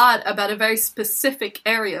a lot about a very specific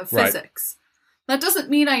area of physics. That doesn't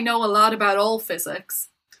mean I know a lot about all physics.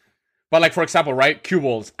 But like, for example, right,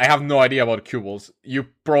 cuboids. I have no idea about cuboids. You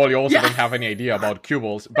probably also don't have any idea about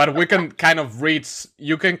cuboids. But we can kind of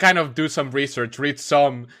you can kind of do some research, read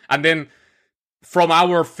some, and then from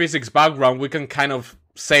our physics background, we can kind of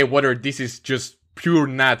say whether this is just pure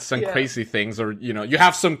nuts and crazy things, or, you know, you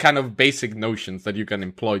have some kind of basic notions that you can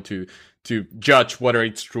employ to judge whether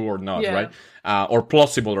it's true or not, right? Or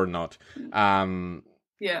plausible or not.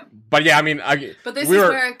 But yeah, I mean, but this is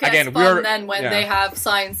where it gets fun then when they have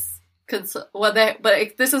science. This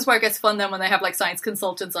is where it gets fun then when they have like science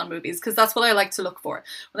consultants on movies, because that's what I like to look for.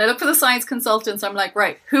 When I look for the science consultants, I'm like,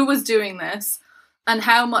 right, who was doing this, and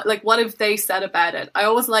how much? Like, what have they said about it? I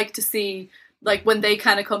always like to see like when they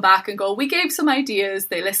kind of come back and go, we gave some ideas,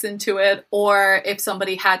 they listened to it, or if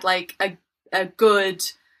somebody had like a good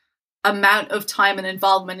amount of time and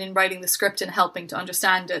involvement in writing the script and helping to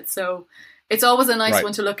understand it. So it's always a nice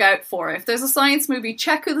one to look out for. If there's a science movie,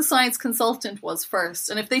 check who the science consultant was first.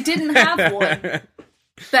 And if they didn't have one,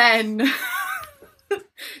 then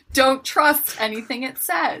don't trust anything it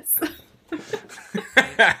says.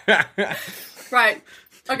 Right.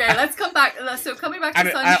 Okay, let's come back. So coming back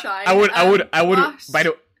to Sunshine. I would.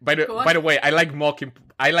 By the way, I like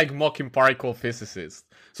mocking particle physicists.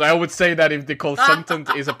 So I would say that if the consultant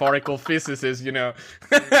is a particle physicist, you know.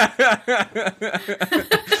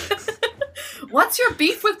 What's your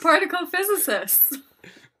beef with particle physicists?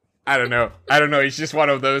 I don't know. It's just one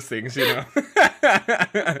of those things, you know.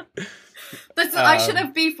 I should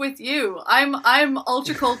have beef with you. I'm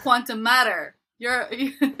ultra cold quantum matter. You're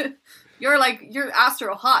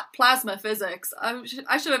astro hot plasma physics. I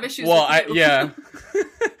should have issues with you.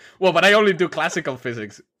 Well, but I only do classical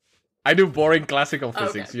physics. I do boring classical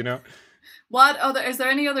physics, you know. Is there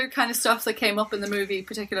any other kind of stuff that came up in the movie,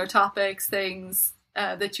 particular topics, things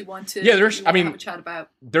that you want to have a chat about?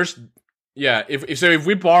 If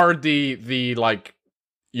we bar the like,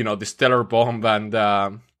 you know, the stellar bomb and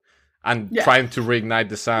trying to reignite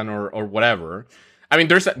the sun or whatever. I mean,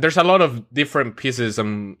 there's a lot of different pieces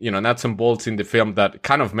and, you know, nuts and bolts in the film that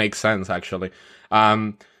kind of make sense actually.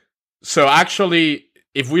 So actually,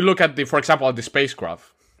 if we look at for example, at the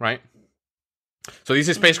spacecraft, right? So this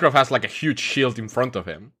spacecraft has like a huge shield in front of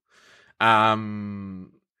him, and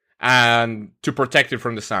to protect it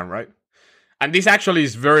from the sun, right? And this actually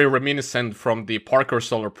is very reminiscent from the Parker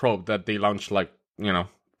Solar Probe that they launched like, you know,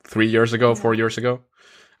 4 years ago.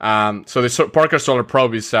 So the Parker Solar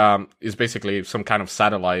Probe is basically some kind of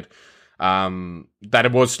satellite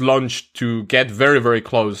that was launched to get very, very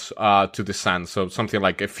close to the sun. So something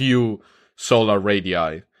like a few solar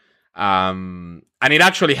radii. And it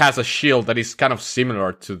actually has a shield that is kind of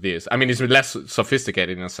similar to this. I mean, it's less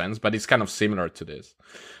sophisticated in a sense, but it's kind of similar to this.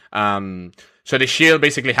 So the shield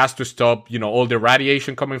basically has to stop, you know, all the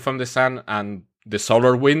radiation coming from the sun and the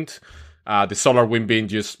solar wind. The solar wind being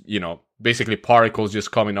just, you know, basically particles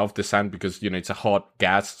just coming off the sun because, you know, it's a hot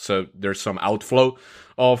gas. So there's some outflow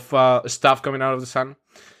of stuff coming out of the sun.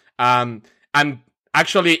 And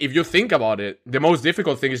actually, if you think about it, the most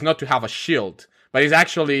difficult thing is not to have a shield, but it's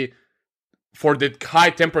actually for the high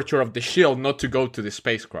temperature of the shield not to go to the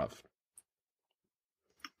spacecraft.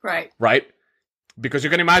 Right. Right? Because you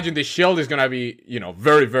can imagine the shield is going to be, you know,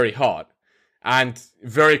 very, very hot. and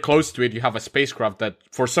very close to it, you have a spacecraft that,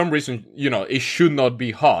 for some reason, it should not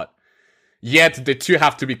be hot. Yet the two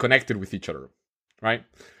have to be connected with each other, right?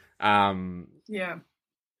 Yeah.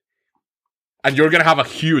 And you're going to have a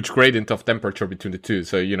huge gradient of temperature between the two.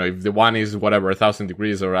 So, if the one is whatever, 1,000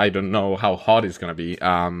 degrees, or I don't know how hot it's going to be,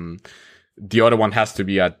 the other one has to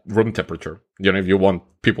be at room temperature, if you want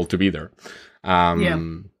people to be there.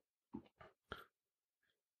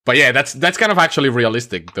 But yeah, that's kind of actually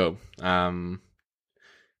realistic, though.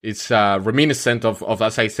 It's reminiscent of,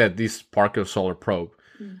 as I said, this Parker Solar Probe,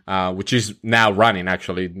 which is now running.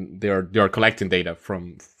 Actually, they're collecting data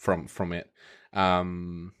from it.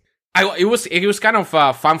 It was kind of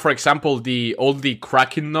fun. For example, the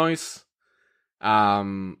cracking noise,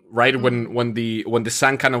 right when the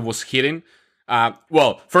sun kind of was hitting.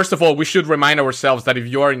 Well, first of all, we should remind ourselves that if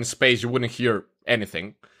you are in space, you wouldn't hear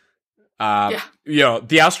anything. The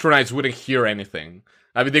astronauts wouldn't hear anything.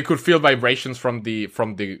 I mean, they could feel vibrations from their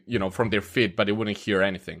feet, but they wouldn't hear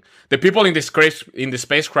anything. The people in the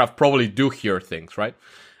spacecraft probably do hear things, right?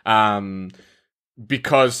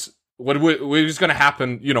 Because what is going to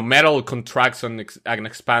happen, metal contracts and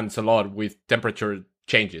expands a lot with temperature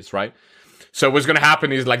changes, right? So what's going to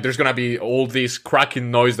happen is, like, there's going to be all this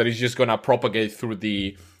cracking noise that is just going to propagate through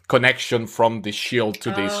the connection from the shield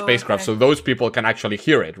to the spacecraft. Okay. So those people can actually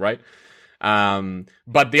hear it, right?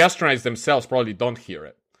 But the astronauts themselves probably don't hear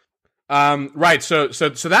it. Right. So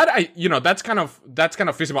that that's kind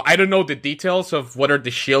of feasible. I don't know the details of whether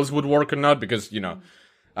the shields would work or not, because,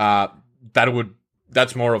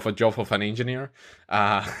 that's more of a job of an engineer.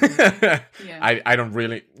 I don't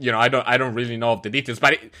really, I don't really know of the details,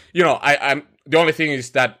 but I'm the only thing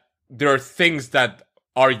is that there are things that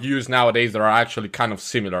are used nowadays that are actually kind of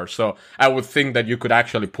similar. So I would think that you could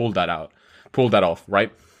actually pull that off,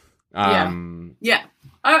 right? I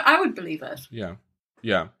would believe it. Yeah.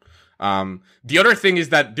 The other thing is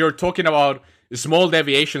that they're talking about small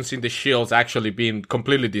deviations in the shields actually being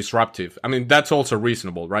completely disruptive. I mean, that's also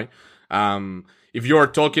reasonable, right? If you're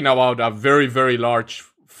talking about a very, very large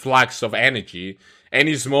flux of energy,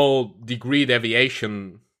 any small degree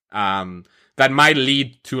deviation that might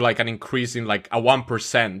lead to, like, an increase in, like, a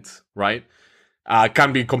 1%, right?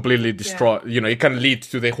 Can be completely destroyed. Yeah. It can lead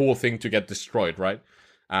to the whole thing to get destroyed, right?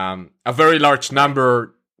 A very large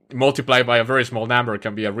number multiplied by a very small number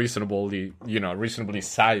can be a reasonably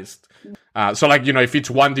sized. So, like, if it's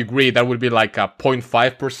 1 degree, that would be like a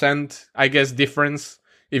 0.5%, I guess, difference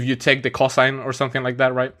if you take the cosine or something like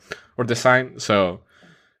that, right? Or the sine. So,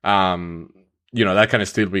 that can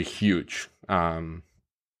still be huge.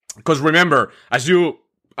 Because remember, as you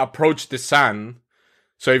approach the sun,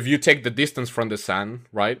 so if you take the distance from the sun,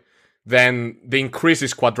 right, then the increase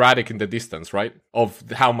is quadratic in the distance, right, of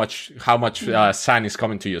how much sun is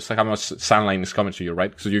coming to you, so how much sunlight is coming to you,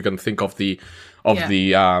 right? So you can think of the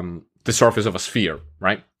surface of a sphere,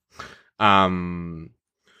 right?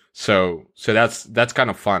 So that's kind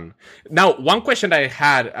of fun. Now, one question that I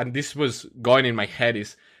had, and this was going in my head,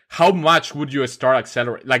 is how much would you start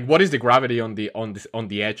accelerating? Like, what is the gravity on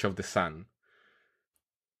the edge of the sun?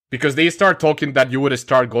 Because they start talking that you would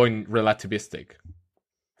start going relativistic,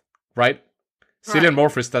 right? Cillian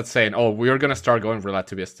Murphy starts saying, "Oh, we are gonna start going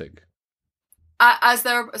relativistic." As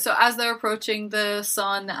they're approaching the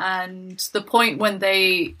sun, and the point when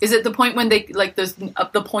they like, there's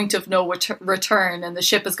the point of no return, and the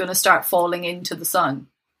ship is going to start falling into the sun.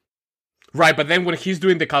 Right, but then when he's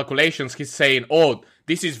doing the calculations, he's saying, "Oh,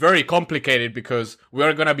 this is very complicated because we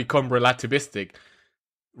are going to become relativistic."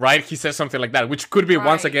 Right? He says something like that, which could be,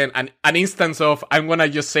 once again, an instance of, I'm going to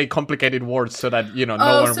just say complicated words so that, no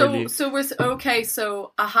one really... So we're... Okay,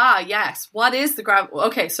 so, yes. What is the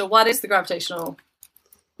gravitational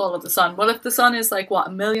pull of the sun? Well, if the sun is, like,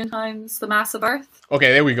 1 million times the mass of Earth?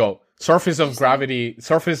 Okay, there we go. Surface gravity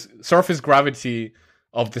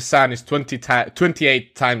of the sun is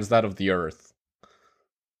 28 times that of the Earth.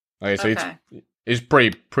 Okay, so it's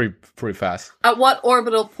pretty fast. At what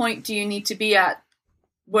orbital point do you need to be at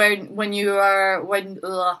what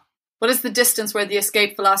is the distance where the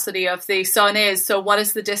escape velocity of the sun is? So what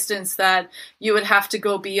is the distance that you would have to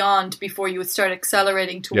go beyond before you would start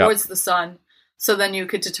accelerating towards the sun? So then you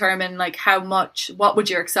could determine, like, what would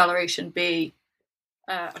your acceleration be?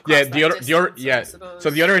 So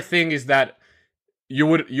the other thing is that you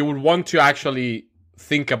would want to actually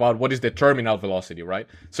think about what is the terminal velocity, right?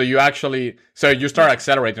 So you start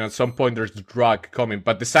accelerating. At some point there's drag coming,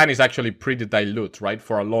 but the sun is actually pretty dilute, right,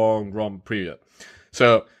 for a long period.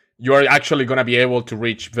 So you're actually going to be able to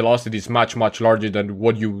reach velocities much larger than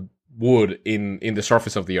what you would in the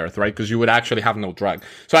surface of the Earth, right? Because you would actually have no drag.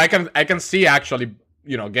 So I can see actually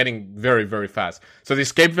getting very, very fast. So the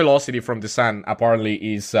escape velocity from the sun apparently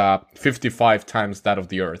is 55 times that of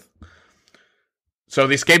the Earth. So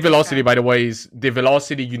the escape velocity, by the way, is the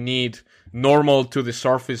velocity you need normal to the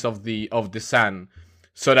surface of the sun,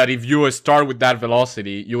 so that if you start with that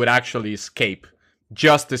velocity, you would actually escape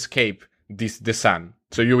the sun.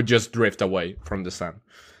 So you would just drift away from the sun.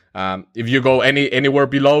 If you go anywhere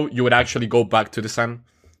below, you would actually go back to the sun.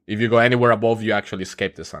 If you go anywhere above, you actually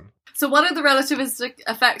escape the sun. So what are the relativistic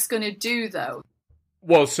effects going to do, though?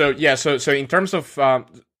 Well, so in terms of...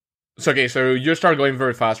 so you start going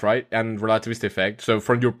very fast, right? And relativistic effect. So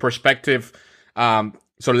from your perspective,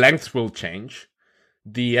 so lengths will change.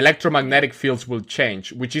 The electromagnetic fields will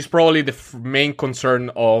change, which is probably the main concern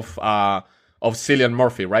of Cillian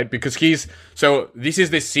Murphy, right? Because this is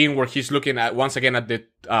the scene where he's looking at, once again, at the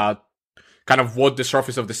kind of what the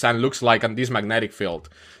surface of the sun looks like on this magnetic field.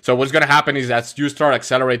 So what's going to happen is as you start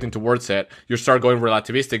accelerating towards it, you start going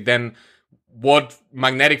relativistic, then what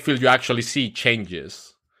magnetic field you actually see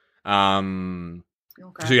changes. So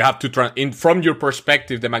you have to from your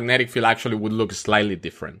perspective, the magnetic field actually would look slightly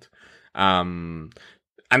different. And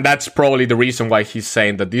that's probably the reason why he's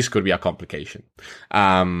saying that this could be a complication.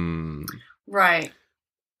 Right.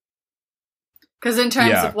 Because in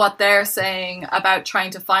terms of what they're saying about trying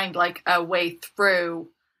to find like a way through,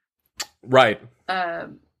 right.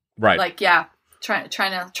 Like trying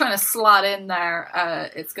to slot in there,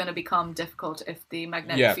 it's going to become difficult if the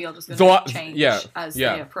magnetic field is going to change as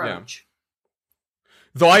they approach.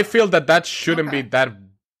 Though I feel that shouldn't be that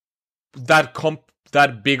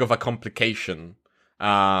big of a complication.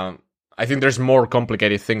 I think there's more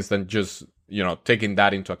complicated things than just taking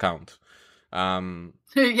that into account. Like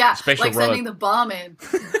sending the bomb in.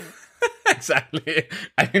 Exactly.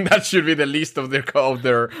 I think that should be the least of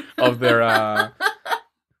their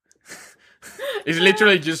It's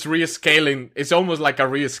literally just rescaling. It's almost like a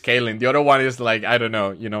rescaling. The other one is like, I don't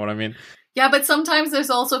know, you know what I mean? Yeah, but sometimes there's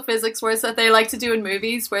also physics words that they like to do in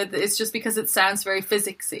movies where it's just because it sounds very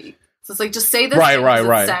physicsy. So it's like, just say this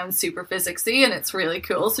it sounds super physicsy and it's really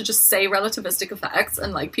cool. So just say relativistic effects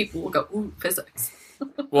and like people will go, ooh, physics.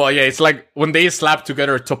 Well, yeah, it's like when they slap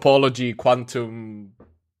together topology, quantum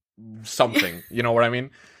something, you know what I mean?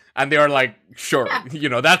 And they are like, sure,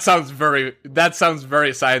 that sounds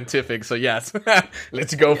very scientific. So yes,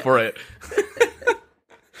 let's go for it.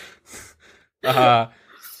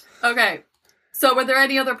 Okay. So were there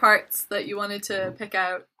any other parts that you wanted to pick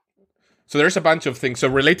out? So there's a bunch of things. So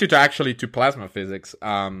related to plasma physics.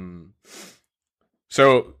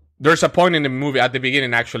 So there's a point in the movie at the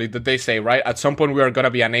beginning, actually, that they say, right, at some point we are going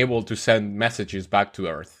to be unable to send messages back to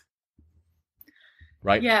Earth.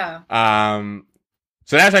 Right? Yeah.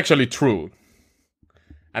 So that's actually true.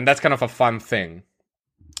 And that's kind of a fun thing.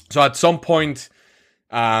 So at some point,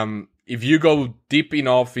 if you go deep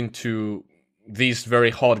enough into this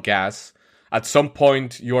very hot gas, at some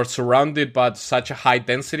point you are surrounded by such a high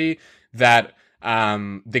density that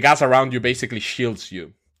the gas around you basically shields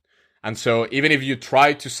you. And so even if you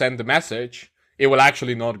try to send the message, it will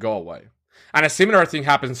actually not go away. And a similar thing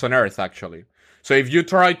happens on Earth, actually. So if you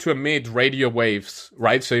try to emit radio waves,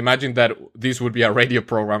 right? So imagine that this would be a radio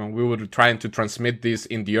program and we would be trying to transmit this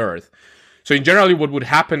in the Earth. So in general, what would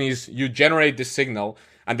happen is you generate the signal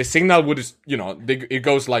and the signal would, it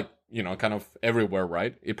goes like, kind of everywhere,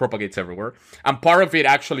 right? It propagates everywhere. And part of it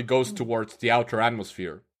actually goes towards the outer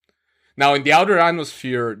atmosphere. Now, in the outer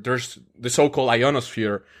atmosphere, there's the so-called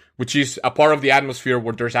ionosphere, which is a part of the atmosphere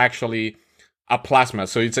where there's actually a plasma.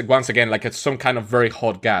 So it's, once again, like it's some kind of very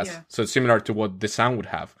hot gas. Yeah. So it's similar to what the sun would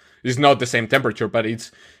have. It's not the same temperature, but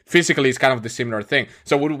it's kind of the similar thing.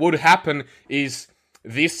 So what would happen is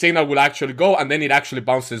this signal will actually go and then it actually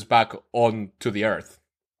bounces back on to the Earth.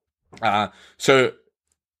 So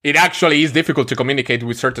it actually is difficult to communicate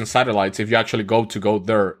with certain satellites if you actually go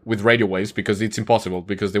there with radio waves, because it's impossible,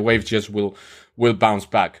 because the waves just will bounce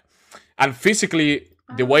back. And physically,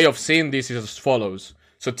 the way of seeing this is as follows.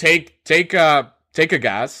 So take a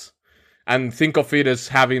gas and think of it as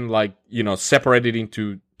having separated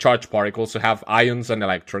into charged particles, so have ions and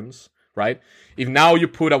electrons, right? If now you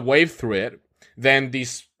put a wave through it, then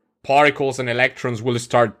these particles and electrons will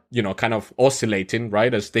start, kind of oscillating,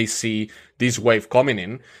 right? As they see this wave coming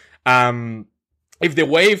in. If the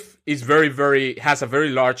wave is has a very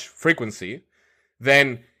large frequency,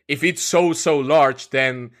 then if it's so large,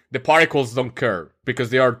 then the particles don't care because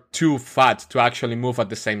they are too fat to actually move at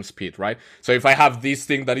the same speed, right? So if I have this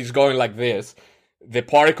thing that is going like this, the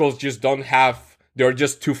particles just they're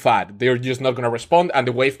just too fat. They're just not going to respond and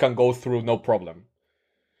the wave can go through no problem.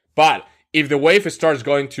 But if the wave starts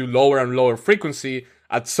going to lower and lower frequency,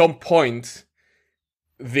 at some point,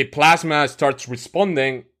 the plasma starts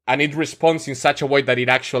responding, and it responds in such a way that it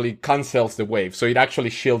actually cancels the wave. So it actually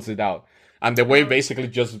shields it out. And the wave basically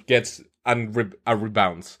just gets a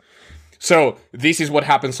rebounds. So this is what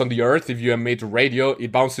happens on the Earth. If you emit radio,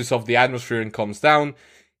 it bounces off the atmosphere and comes down.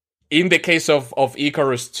 In the case of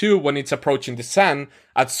Icarus 2, when it's approaching the sun,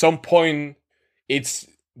 at some point, it's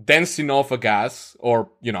dense enough a gas, or,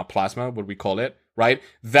 plasma, what we call it, right?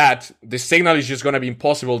 That the signal is just going to be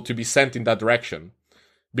impossible to be sent in that direction.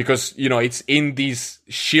 Because, it's in this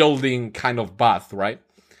shielding kind of bath, right?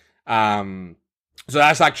 So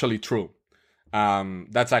that's actually true.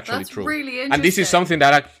 That's true. Really interesting. And this is something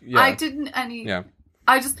that I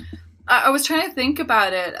was trying to think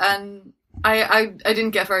about it, and I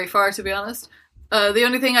didn't get very far, to be honest. The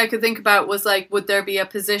only thing I could think about was, would there be a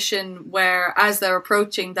position where, as they're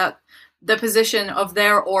approaching, that the position of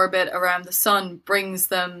their orbit around the sun brings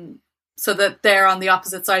them so that they're on the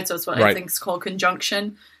opposite side. So it's what I think is called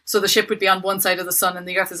conjunction. So the ship would be on one side of the sun and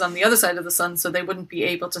the Earth is on the other side of the sun, so they wouldn't be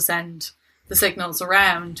able to send the signals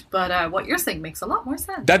around. But what you're saying makes a lot more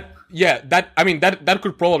sense. That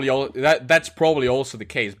could probably that's probably also the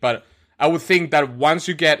case. But I would think that once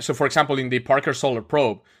you get, so for example, in the Parker Solar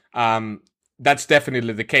Probe, that's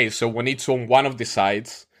definitely the case. So when it's on one of the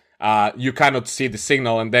sides, you cannot see the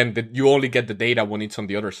signal, and then you only get the data when it's on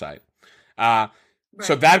the other side.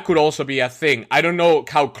 So that could also be a thing. I don't know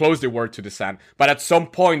how close they were to the sun, but at some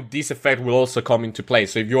point, this effect will also come into play.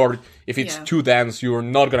 So if it's too dense, you're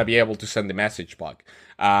not going to be able to send the message back.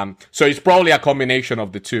 So it's probably a combination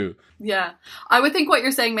of the two. Yeah. I would think what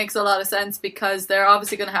you're saying makes a lot of sense, because they're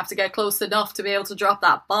obviously going to have to get close enough to be able to drop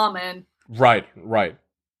that bomb in. Right.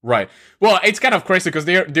 Well, it's kind of crazy because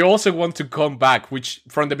they also want to come back, which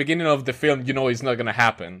from the beginning of the film, is not going to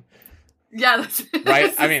happen. Yeah,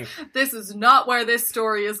 right. I mean, this is not where this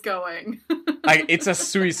story is going. It's a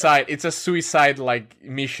suicide. It's a suicide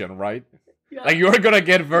mission, right? Yeah. You're gonna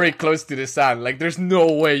get very close to the sun. There's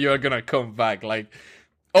no way you're gonna come back.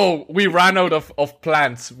 We ran out of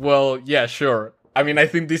plants. Well, yeah, sure. I mean, I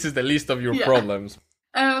think this is the least of your problems.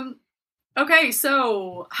 Okay,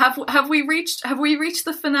 so have we reached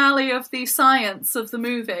the finale of the science of the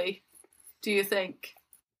movie? Do you think?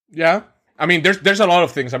 Yeah. I mean, there's a lot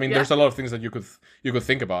of things. I mean, there's a lot of things that you could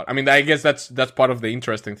think about. I mean, I guess that's part of the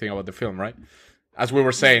interesting thing about the film, right? As we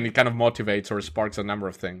were saying, it kind of motivates or sparks a number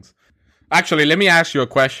of things. Actually, let me ask you a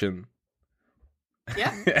question.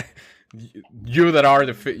 Yeah. You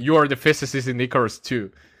are the physicist in Icarus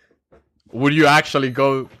 2. Would you actually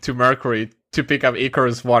go to Mercury to pick up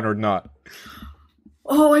Icarus 1 or not?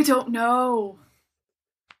 Oh, I don't know.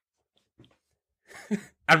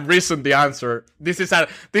 And reason the answer. This is a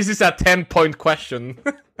 10-point question.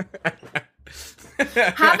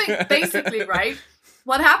 Basically, right?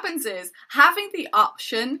 What happens is having the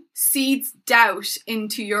option seeds doubt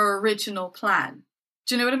into your original plan.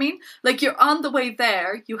 Do you know what I mean? You're on the way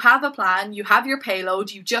there, you have a plan, you have your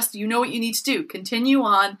payload, you know what you need to do. Continue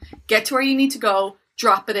on, get to where you need to go,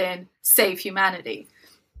 drop it in, save humanity.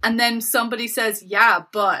 And then somebody says, yeah,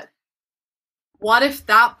 but what if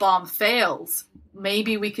that bomb fails?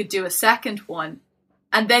 Maybe we could do a second one.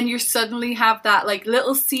 And then you suddenly have that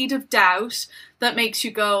little seed of doubt that makes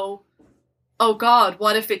you go, oh God,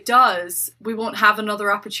 what if it does? We won't have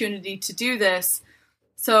another opportunity to do this.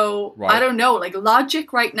 So I don't know,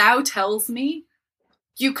 logic right now tells me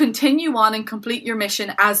you continue on and complete your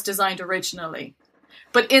mission as designed originally.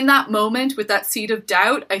 But in that moment with that seed of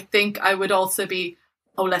doubt, I think I would also be,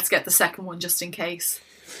 oh, let's get the second one just in case.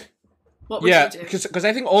 What would you do? Because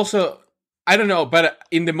I think also, I don't know, but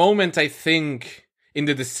in the moment, I think in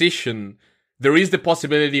the decision, there is the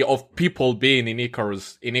possibility of people being in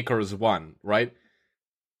Icarus 1, right?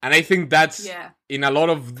 And I think that's, in a lot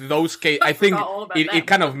of those cases, I think it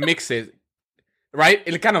kind of mixes, right?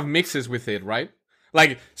 It kind of mixes with it, right?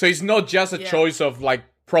 So it's not just a choice of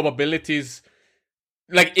probabilities.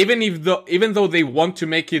 Even though they want to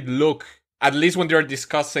make it look, at least when they're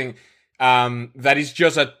discussing, that is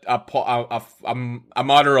just a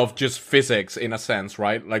matter of just physics in a sense,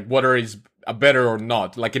 right? Whether it's better or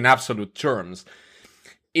not, in absolute terms.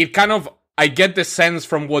 It kind of, I get the sense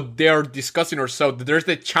from what they're discussing or so, that there's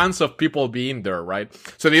the chance of people being there, right?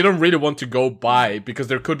 So they don't really want to go by because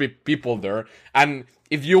there could be people there. And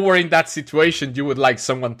if you were in that situation, you would like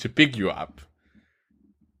someone to pick you up.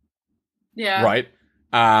 Yeah. Right?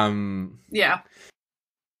 Yeah.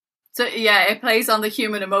 So it plays on the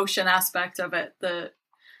human emotion aspect of it.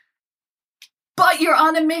 But you're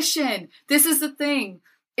on a mission. This is the thing.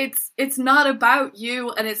 It's not about you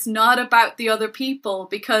and it's not about the other people,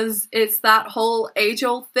 because it's that whole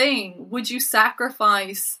age-old thing. Would you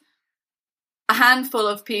sacrifice a handful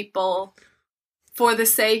of people for the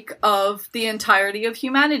sake of the entirety of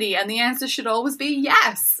humanity? And the answer should always be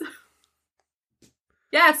yes.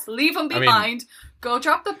 Yes, leave them behind. Go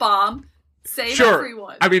drop the bomb. Save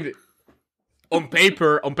everyone. I mean, on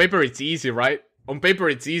paper, it's easy, right? On paper,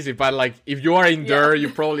 it's easy, but like if you are in there, you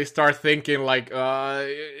probably start thinking like,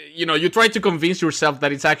 you try to convince yourself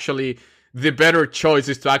that it's actually the better choice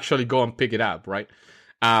is to actually go and pick it up, right?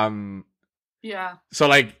 So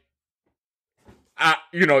like, a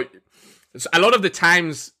lot of the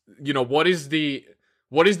times, what is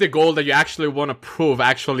the goal that you actually want to prove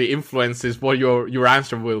actually influences what your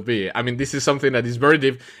answer will be. I mean, this is something that is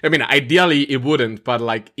very I mean, ideally it wouldn't, but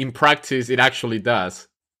like in practice, it actually does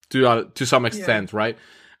to some extent, right?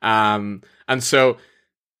 And so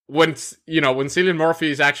when Cillian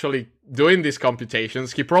Murphy is actually doing these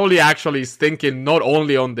computations, he probably actually is thinking not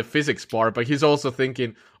only on the physics part, but he's also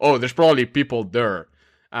thinking, oh, there's probably people there.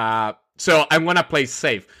 So I'm going to play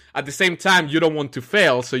safe. At the same time, you don't want to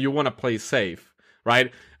fail, so you want to play safe,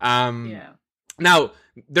 right? Now,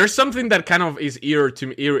 there's something that kind of is eerie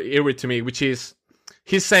to me, which is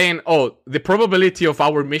he's saying, oh, the probability of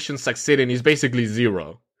our mission succeeding is basically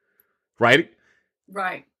 0, right?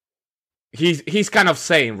 Right. He's kind of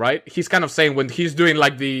saying, right? He's kind of saying when he's doing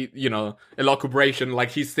like the, elucubration,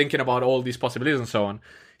 like he's thinking about all these possibilities and so on.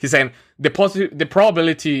 He's saying the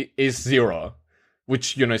probability is 0,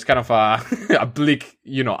 which, is kind of a bleak,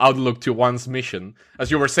 outlook to one's mission. As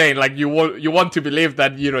you were saying, like you want to believe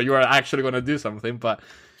that, you are actually going to do something, but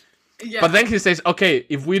then he says, okay,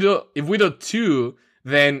 if we do 2,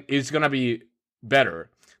 then it's going to be better.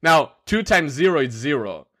 Now, 2 times 0 is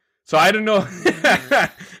 0. So I don't know.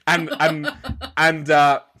 and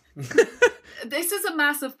this is a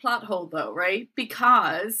massive plot hole though, right?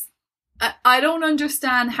 Because I don't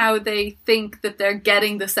understand how they think that they're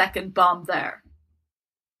getting the second bomb there.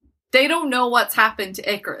 They don't know what's happened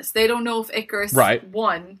to Icarus. They don't know if Icarus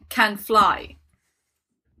 1 can fly.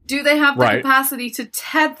 Do they have the capacity to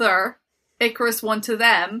tether Icarus 1 to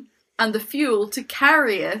them and the fuel to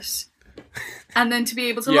carry it and then to be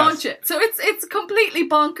able to launch it? So it's completely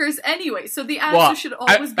bonkers anyway. So the answer should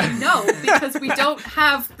always be no, because we don't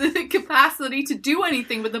have the capacity to do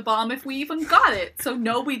anything with the bomb if we even got it. So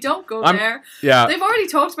no, we don't go there. Yeah. They've already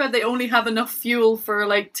talked about they only have enough fuel for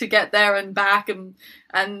like to get there and back, and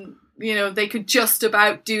they could just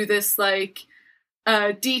about do this like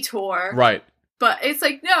detour. Right. But it's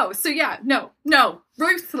like, no. So no.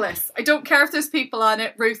 Ruthless. I don't care if there's people on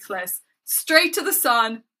it. Ruthless. Straight to the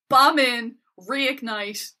sun. Bomb in.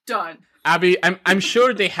 Reignite. Done. Abby, I'm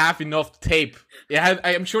sure they have enough tape. Yeah,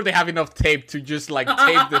 I'm sure they have enough tape to just like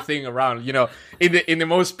tape the thing around. In the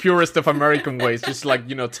most purest of American ways, just like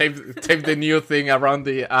tape the new thing around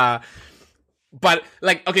the. But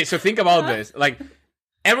like, okay, so think about this. Like,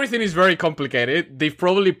 everything is very complicated. They've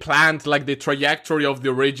probably planned like the trajectory of the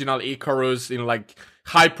original Icarus in like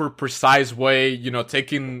hyper precise way.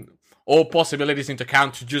 Taking all possibilities into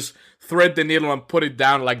account to just thread the needle and put it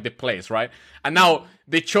down like the place, right? And now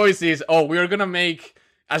the choice is, we're gonna make,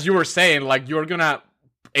 as you were saying, like you're gonna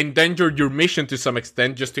endanger your mission to some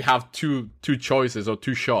extent just to have two choices or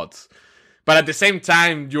 2 shots. But at the same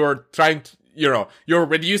time, you're trying to, you're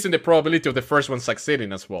reducing the probability of the first one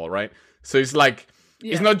succeeding as well, right? So it's like,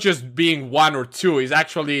 it's not just being 1 or 2, it's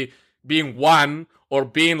actually being 1 or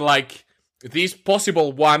being like this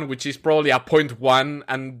possible 1, which is probably a 0.1,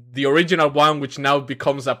 and the original 1, which now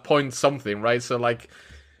becomes a point something, right? So like,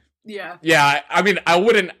 yeah. I mean, I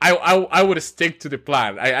would stick to the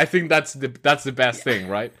plan. I think that's the best thing,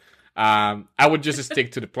 right? I would just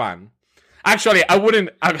stick to the plan. Actually, I wouldn't.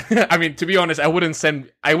 I mean, to be honest, I wouldn't send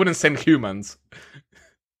humans.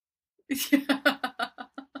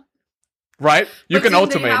 Right? You can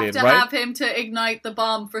automate it, right? They have to have him to ignite the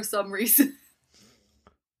bomb for some reason.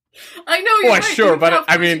 I know you're right. Sure, but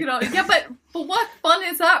I mean, but what fun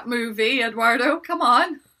is that movie, Eduardo? Come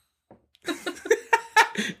on.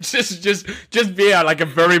 just be like a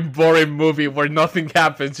very boring movie where nothing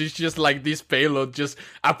happens. It's just like this payload just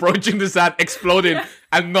approaching the sun, exploding,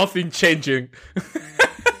 and nothing changing.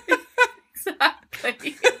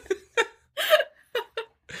 Exactly.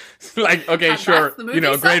 Like, okay, and sure,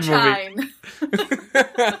 great Sunshine. movie.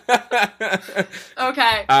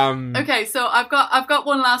 Okay. Okay, so I've got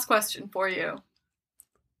one last question for you.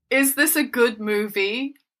 Is this a good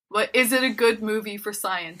movie? Is it a good movie for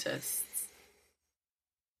scientists?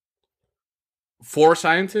 For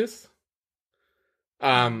scientists?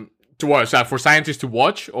 To watch? For scientists to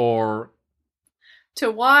watch, or to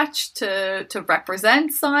watch, to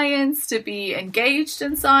represent science, to be engaged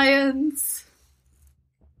in science?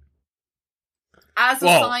 As a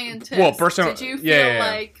scientist, did you feel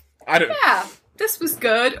like... I don't... this was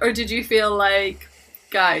good, or did you feel like,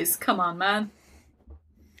 guys, come on, man?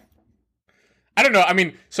 I don't know. I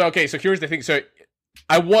mean, so here's the thing. So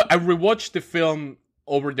I rewatched the film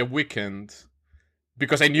over the weekend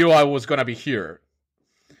because I knew I was gonna be here.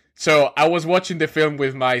 So I was watching the film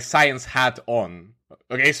with my science hat on.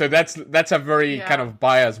 Okay, so that's a very kind of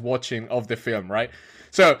biased watching of the film, right?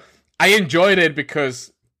 So I enjoyed it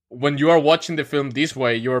because when you are watching the film this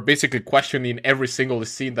way, you're basically questioning every single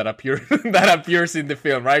scene that appears in the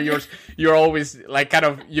film, right? You're always like kind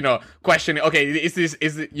of, questioning, okay, is it,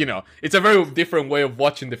 it's a very different way of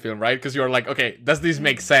watching the film, right? Because you're like, okay, does this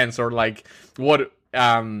make sense? Or like what,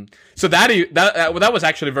 so that was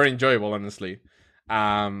actually very enjoyable, honestly.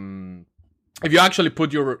 If you actually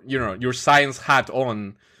put your science hat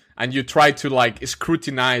on and you try to like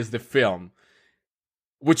scrutinize the film,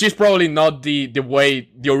 which is probably not the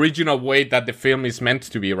original way that the film is meant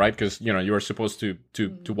to be, right? Because, you're supposed to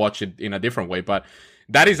watch it in a different way, but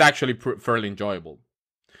that is actually fairly enjoyable.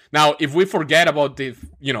 Now, if we forget about the,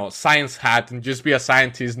 science hat and just be a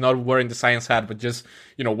scientist, not wearing the science hat, but just,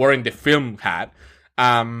 wearing the film hat,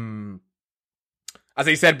 as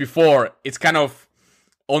I said before, it's kind of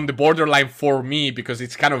on the borderline for me because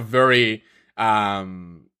it's kind of very,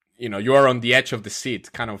 you are on the edge of the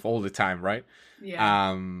seat kind of all the time, right?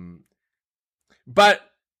 Yeah. But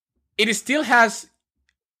it still has,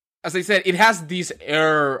 as I said, it has this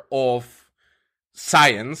air of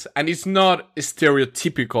science, and it's not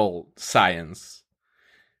stereotypical science,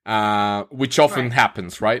 which often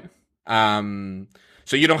happens, right?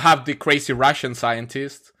 So you don't have the crazy Russian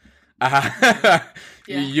scientist. Is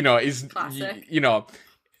classic.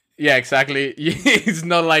 Yeah, exactly. It's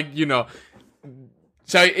not like,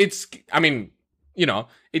 so it's, I mean,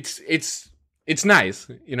 it's nice,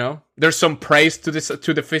 There's some praise to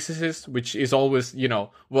the physicist, which is always,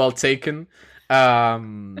 well taken. I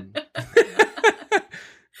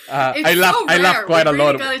laugh quite a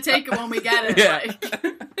lot. We gotta take it when we get it. Yeah.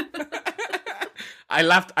 I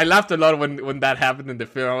laughed a lot when that happened in the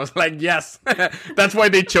film. I was like, yes, that's why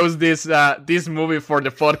they chose this movie for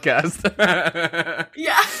the podcast.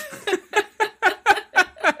 Yeah.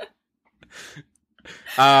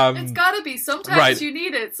 It's gotta be. Sometimes you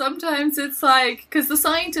need it. Sometimes it's like, because the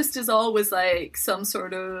scientist is always like some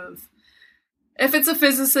sort of, if it's a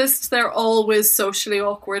physicist, they're always socially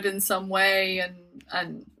awkward in some way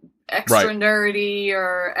and extra nerdy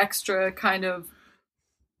or extra kind of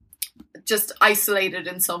just isolated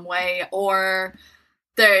in some way, or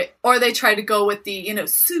they try to go with the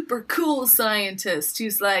super cool scientist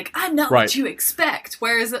who's like, I'm not what you expect,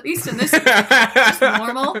 whereas at least in this just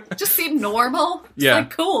normal, just seem normal. It's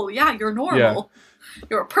like, cool, yeah, you're normal.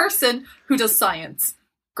 You're a person who does science.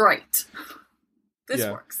 Great. This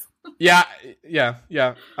works. Yeah.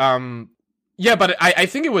 But I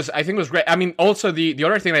think it was great. I mean, also the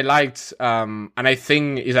other thing I liked, and I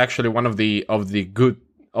think is actually one of the good,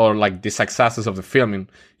 or like the successes of the film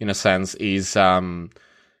in a sense, is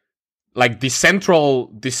like the central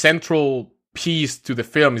piece to the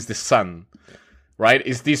film is the sun, right?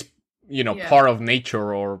 Is this part of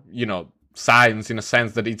nature, or science, in a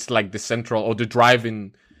sense that it's like the central or the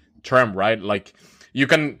driving term, right? Like you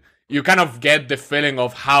kind of get the feeling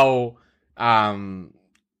of how I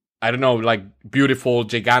don't know, like beautiful,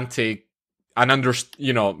 gigantic, and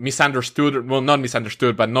misunderstood, well, not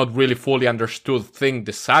misunderstood, but not really fully understood thing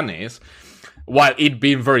the sun is, while it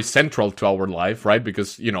being very central to our life, right?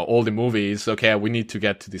 Because, all the movies, okay, we need to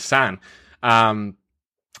get to the sun.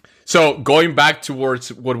 So going back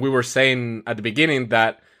towards what we were saying at the beginning,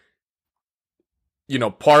 that,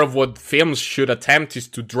 part of what films should attempt is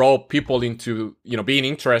to draw people into, being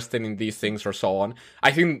interested in these things or so on.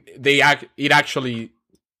 I think it actually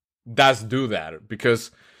does do that,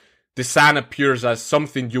 because the sun appears as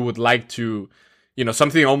something you would like to,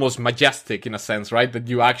 something almost majestic in a sense, right? That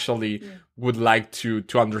you actually would like to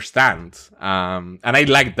understand. And I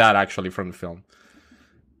like that actually from the film.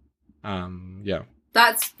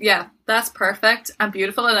 That's perfect and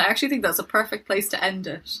beautiful. And I actually think that's a perfect place to end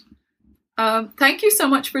it. Thank you so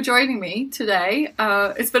much for joining me today.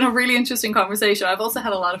 It's been a really interesting conversation. I've also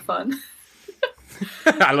had a lot of fun.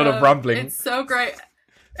 A lot of rambling. It's so great.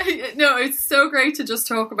 No, it's so great to just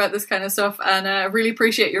talk about this kind of stuff, and I really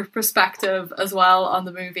appreciate your perspective as well on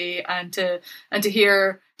the movie, and to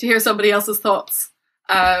hear somebody else's thoughts.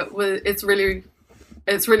 It's really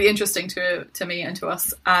interesting to me and to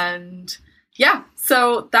us, and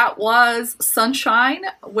so that was Sunshine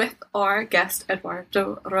with our guest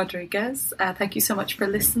Eduardo Rodriguez. Thank you so much for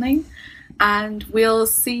listening, and we'll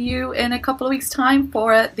see you in a couple of weeks' time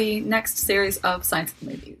for the next series of Science of the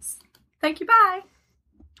Movies. Thank you. Bye.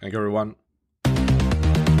 Thank you, everyone.